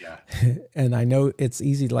reveal. Yeah. And I know it's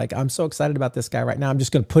easy. Like, I'm so excited about this guy right now. I'm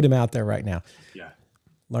just going to put him out there right now. Yeah.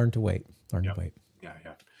 Learn to wait. Learn to wait. Yeah.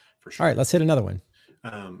 Yeah. For sure. All right, let's hit another one.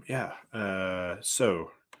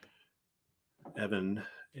 So Evan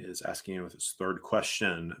is asking with his third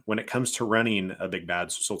question. When it comes to running a big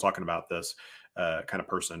bad, so still talking about this kind of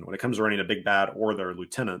person, when it comes to running a big bad or their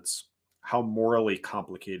lieutenants, how morally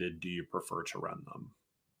complicated do you prefer to run them?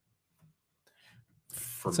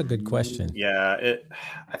 That's a good question. Yeah,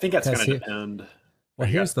 I think that's going to depend. Well,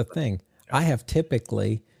 here's the thing. Yeah. I have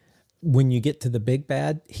typically, when you get to the big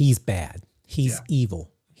bad, he's bad. He's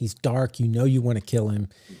evil. He's dark. You know you want to kill him.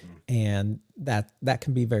 And that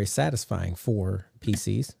can be very satisfying for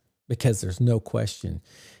PCs because there's no question.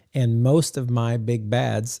 And most of my big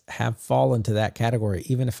bads have fallen to that category,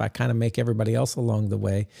 even if I kind of make everybody else along the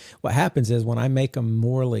way. What happens is when I make them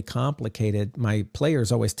morally complicated, my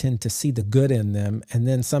players always tend to see the good in them. And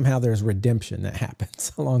then somehow there's redemption that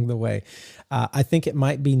happens along the way. I think it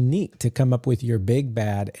might be neat to come up with your big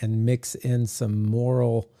bad and mix in some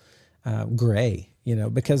moral gray, you know,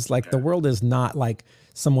 because like the world is not like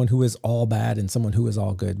someone who is all bad and someone who is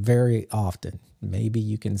all good very often. Maybe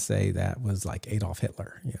you can say that was like Adolf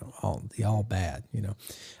Hitler, you know, all bad, you know.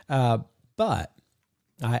 But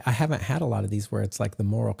I haven't had a lot of these where it's like the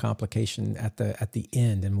moral complication at the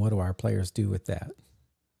end, and what do our players do with that?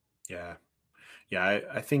 Yeah. Yeah,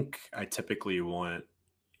 I think I typically want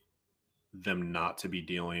them not to be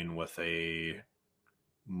dealing with a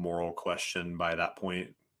moral question by that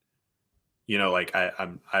point. You know, like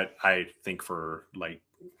I think for like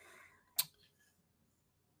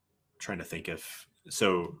trying to think if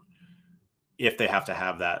they have to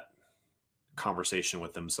have that conversation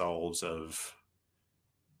with themselves of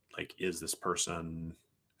like, is this person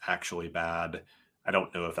actually bad? I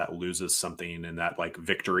don't know if that loses something in that like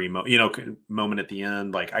victory moment at the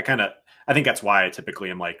end. Like I think that's why I typically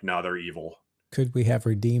am like, no, they're evil. Could we have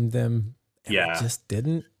redeemed them? And yeah. We just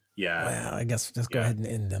didn't. Yeah. Well, I guess just go ahead and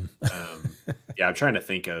end them. Yeah. I'm trying to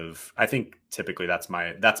think of, I think typically that's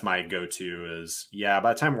my go-to is,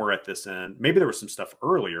 by the time we're at this end, maybe there was some stuff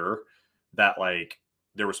earlier that like,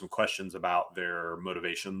 there were some questions about their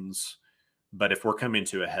motivations, but if we're coming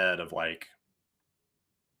to a head of like,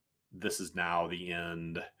 this is now the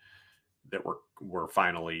end, that we're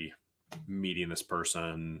finally meeting this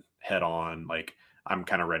person head on, like, I'm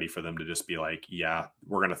kind of ready for them to just be like, yeah,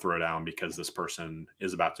 we're going to throw down because this person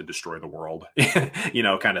is about to destroy the world, you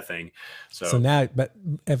know, kind of thing. So now, but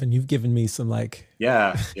Evan, you've given me some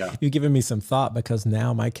you've given me some thought, because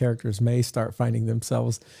now my characters may start finding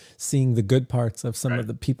themselves seeing the good parts of some of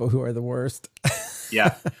the people who are the worst.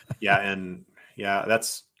 Yeah. And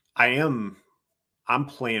I'm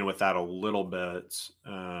playing with that a little bit.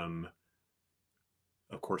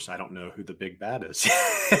 Of course, I don't know who the big bad is,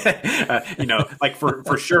 you know, like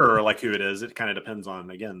for sure, like who it is. It kind of depends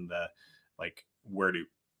on, again, the, like, where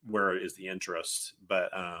is the interest, but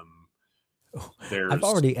I've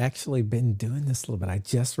already actually been doing this a little bit. I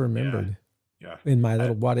just remembered in my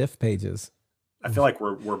little what if pages. I feel like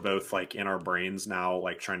we're both like in our brains now,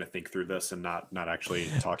 like trying to think through this and not actually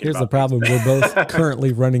talking. Here's the problem: we're both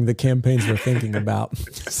currently running the campaigns we're thinking about,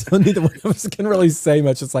 so neither one of us can really say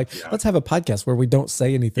much. It's like, let's have a podcast where we don't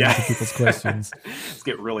say anything to people's questions. Let's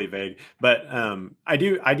get really vague, but I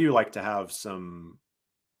do like to have some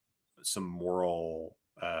moral.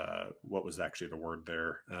 What was actually the word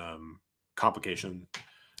there? Complication.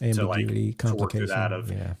 Ambiguity, to work through that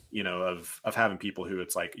of, you know, of having people who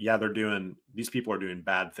it's like, these people are doing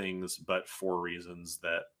bad things, but for reasons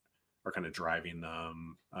that are kind of driving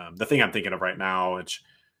them. The thing I'm thinking of right now, which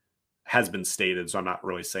has been stated, so I'm not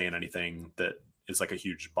really saying anything that is like a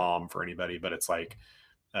huge bomb for anybody, but it's like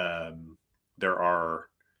there are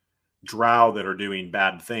drow that are doing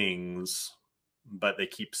bad things, but they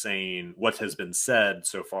keep saying what has been said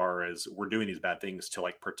so far is we're doing these bad things to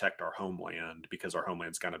like protect our homeland because our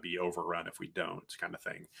homeland's going to be overrun if we don't, kind of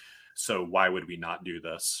thing. So why would we not do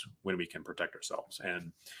this when we can protect ourselves?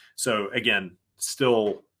 And so again,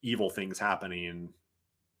 still evil things happening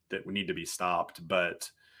that we need to be stopped, but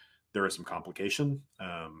there is some complication.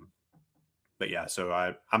 But yeah, so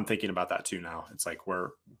I'm thinking about that too now. It's like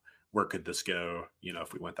where could this go, you know,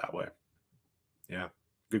 if we went that way? Yeah,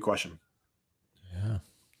 good question. Yeah.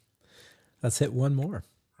 Let's hit one more.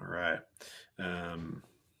 All right.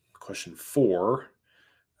 Question 4.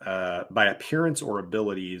 By appearance or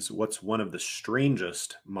abilities, what's one of the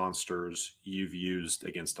strangest monsters you've used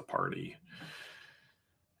against a party?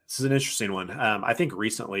 This is an interesting one. I think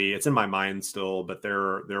recently, it's in my mind still, but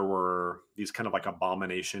there were these kind of like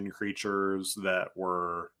abomination creatures that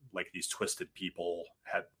were like these twisted people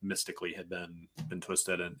had mystically had been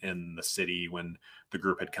twisted in the city when the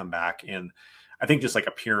group had come back. And I think just like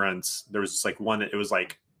appearance, there was just like one, it was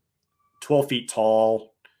like 12 feet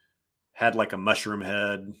tall, had like a mushroom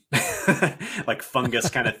head, like fungus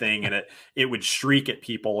kind of thing. And it would shriek at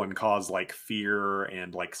people and cause like fear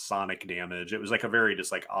and like sonic damage. It was like a very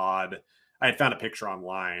just like odd, I had found a picture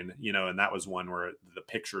online, you know, and that was one where the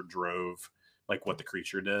picture drove like what the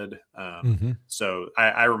creature did. So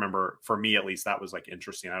I remember, for me at least, that was like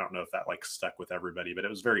interesting. I don't know if that like stuck with everybody, but it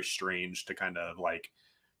was very strange to kind of like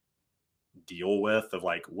deal with, of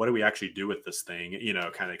like, what do we actually do with this thing, you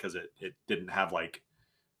know, kind of, because it didn't have like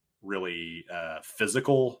really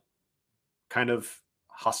physical kind of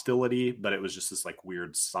hostility, but it was just this like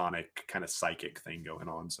weird sonic kind of psychic thing going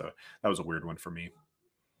on. So that was a weird one for me.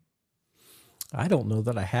 I don't know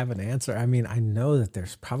that I have an answer. I mean, I know that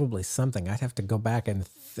there's probably something. I'd have to go back and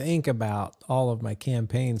think about all of my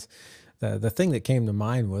campaigns. The thing that came to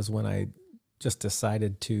mind was when I just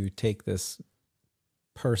decided to take this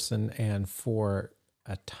person and for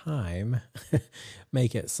a time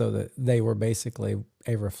make it so that they were basically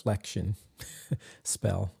a reflection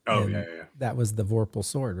spell. Oh, and yeah. that was the Vorpal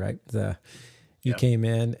sword, right? You came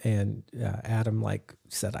in and Adam like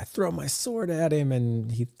said, I throw my sword at him,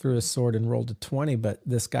 and he threw his sword and rolled a 20. But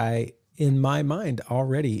this guy, in my mind,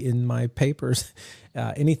 already in my papers,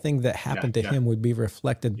 anything that happened to him would be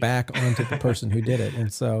reflected back onto the person who did it.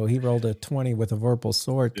 And so he rolled a 20 with a Vorpal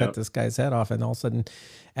sword, cut this guy's head off, and all of a sudden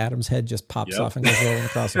Adam's head just pops off and goes rolling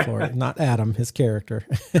across the floor. Not Adam, his character.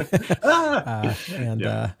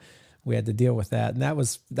 We had to deal with that. And that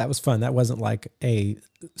was fun. That wasn't like a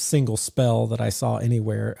single spell that I saw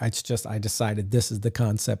anywhere. It's just, I decided this is the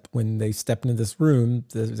concept. When they step into this room,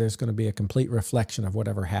 there's going to be a complete reflection of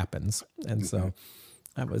whatever happens. And so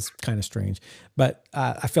that was kind of strange. But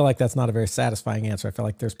I feel like that's not a very satisfying answer. I feel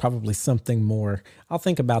like there's probably something more. I'll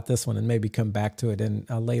think about this one and maybe come back to it in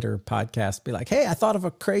a later podcast. Be like, hey, I thought of a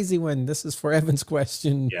crazy one. This is for Evan's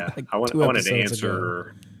question. Yeah, like I wanted to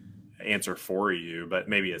answer for you, but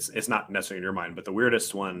maybe it's not necessarily in your mind. But the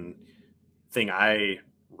weirdest thing I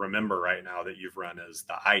remember right now that you've run is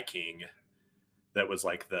the Eye King. That was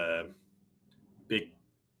like the big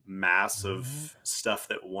mass of stuff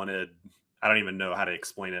that wanted, I don't even know how to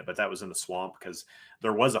explain it, but that was in the swamp because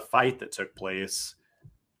there was a fight that took place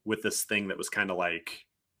with this thing that was kind of like,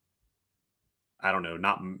 I don't know,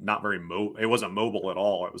 not very it wasn't mobile at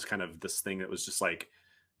all. It was kind of this thing that was just like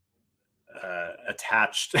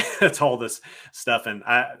attached to all this stuff. And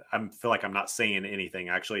I feel like I'm not saying anything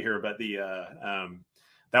actually here, but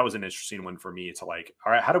that was an interesting one for me to like,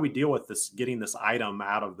 all right, how do we deal with this, getting this item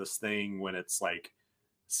out of this thing when it's like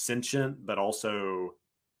sentient, but also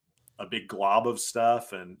a big glob of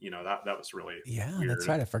stuff? And you know, that was really weird. That's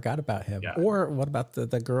right. I forgot about him. Or what about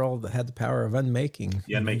the girl that had the power of unmaking?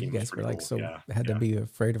 Yeah, unmaking. You guys were like, cool. Had to be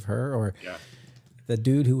afraid of her, or the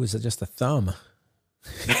dude who was just a thumb.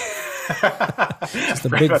 Just a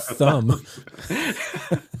big thumb.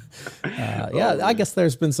 I guess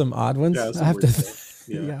there's been some odd ones. I have to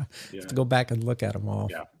have to go back and look at them all.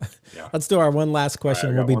 Let's do our one last question.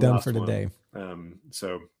 Right, we'll be done for today.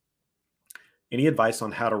 So any advice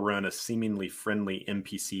on how to run a seemingly friendly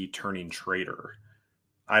NPC turning traitor?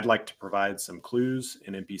 I'd like to provide some clues.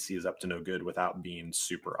 An NPC is up to no good without being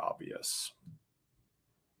super obvious.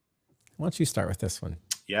 Why don't you start with this one?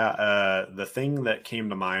 Yeah, the thing that came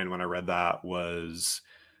to mind when I read that was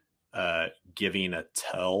giving a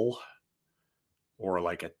tell or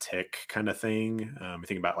like a tick kind of thing. I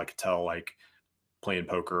think about like a tell, like playing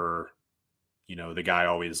poker. You know, the guy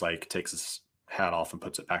always like takes his hat off and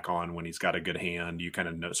puts it back on when he's got a good hand. You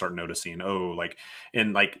kind of start noticing, oh, like,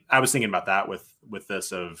 and like I was thinking about that with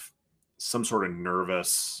this, of some sort of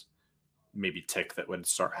nervous maybe tick that would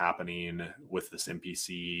start happening with this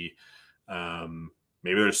NPC.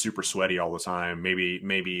 Maybe they're super sweaty all the time.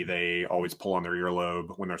 Maybe they always pull on their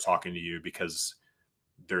earlobe when they're talking to you because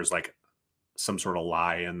there's like some sort of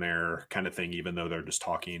lie in there kind of thing, even though they're just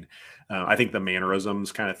talking. I think the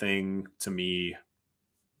mannerisms kind of thing, to me,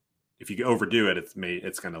 if you overdo it,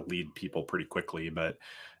 it's going to lead people pretty quickly. But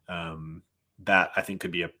that I think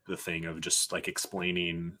could be the thing of just like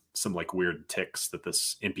explaining some like weird tics that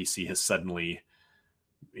this NPC has suddenly,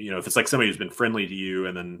 if it's like somebody who's been friendly to you,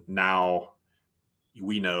 and then now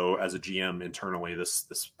we know as a GM internally, this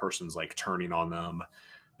person's like turning on them,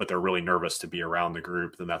 but they're really nervous to be around the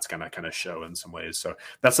group, then that's going to kind of show in some ways. So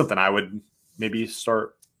that's something I would maybe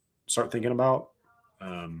start thinking about.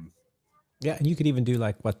 Yeah. And you could even do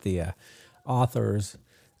like what the authors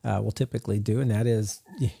will typically do. And that is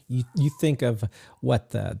you think of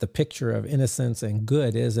what the picture of innocence and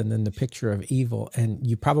good is, and then the picture of evil. And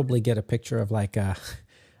you probably get a picture of like, I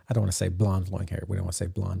don't want to say blonde long hair. We don't want to say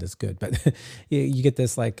blonde is good, but you get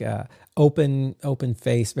this like open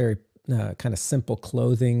face, very kind of simple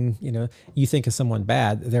clothing. You think of someone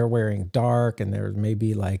bad, they're wearing dark, and there may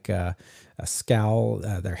be like a scowl,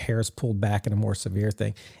 their hair's pulled back in a more severe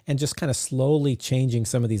thing, and just kind of slowly changing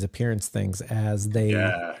some of these appearance things as they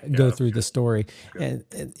go through the story. And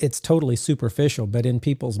it's totally superficial, but in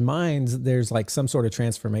people's minds, there's like some sort of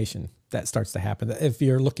transformation that starts to happen. If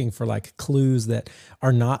you're looking for like clues that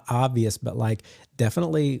are not obvious, but like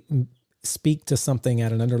definitely speak to something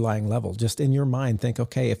at an underlying level, just in your mind, think,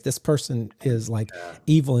 okay, if this person is like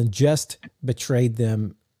evil and just betrayed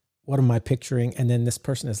them, what am I picturing? And then this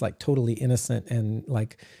person is like totally innocent and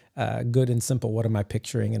like good and simple. What am I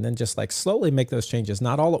picturing? And then just like slowly make those changes,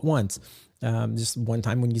 not all at once. Just one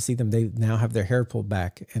time when you see them, they now have their hair pulled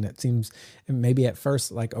back, and it seems maybe at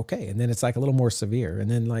first like, okay. And then it's like a little more severe. And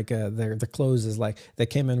then like their clothes is like, they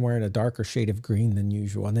came in wearing a darker shade of green than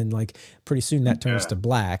usual. And then like pretty soon that turns to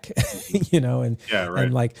black,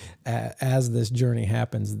 and like as this journey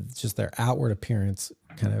happens, just their outward appearance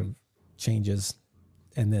kind of changes.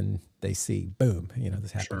 And then they see, boom,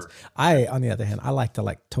 this happens. Sure. On the other hand, I like to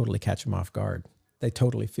like totally catch them off guard. They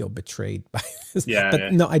totally feel betrayed by this.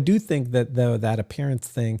 No, I do think that though that appearance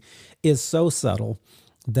thing is so subtle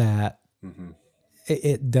that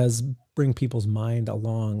it does bring people's mind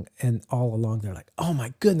along, and all along they're like, oh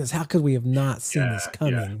my goodness, how could we have not seen this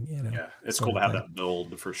coming? It's cool to have that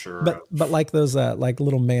build for sure. But like those like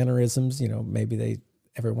little mannerisms, maybe they,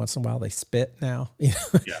 every once in a while they spit now,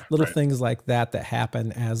 little things like that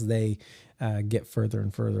happen as they get further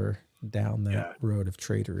and further down that road of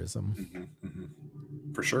traitorism.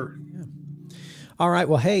 For sure. Yeah. All right.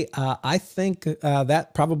 Well, hey, I think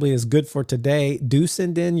that probably is good for today. Do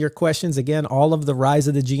send in your questions. Again, all of the Rise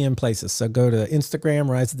of the GM places. So go to Instagram,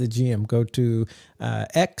 Rise of the GM. Go to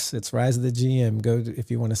X, it's Rise of the GM.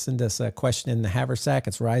 If you want to send us a question in the haversack,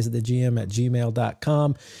 it's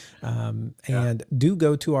riseofthegm@gmail.com. And do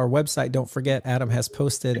go to our website. Don't forget, Adam has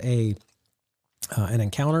posted an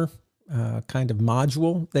encounter kind of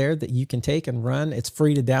module there that you can take and run. It's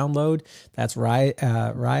free to download. That's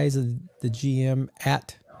Rise of the GM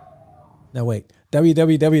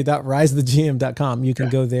www.riseofthegm.com. You can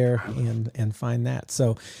go there and find that.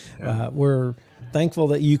 So we're thankful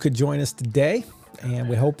that you could join us today, and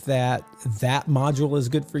we hope that module is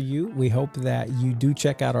good for you. We hope that you do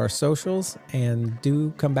check out our socials and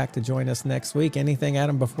do come back to join us next week. Anything,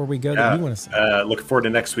 Adam, before we go that you want to say? Looking forward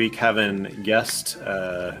to next week having a guest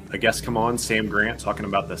come on, Sam Grant, talking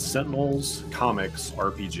about the Sentinels Comics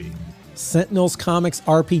RPG. Sentinels Comics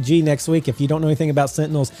RPG next week. If you don't know anything about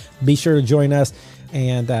Sentinels, be sure to join us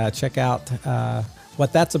and check out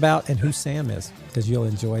what that's about and who Sam is, because you'll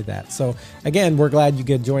enjoy that. So again, we're glad you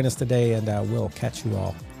could join us today, and we'll catch you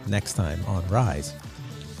all next time on Rise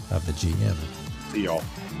of the GM. See y'all.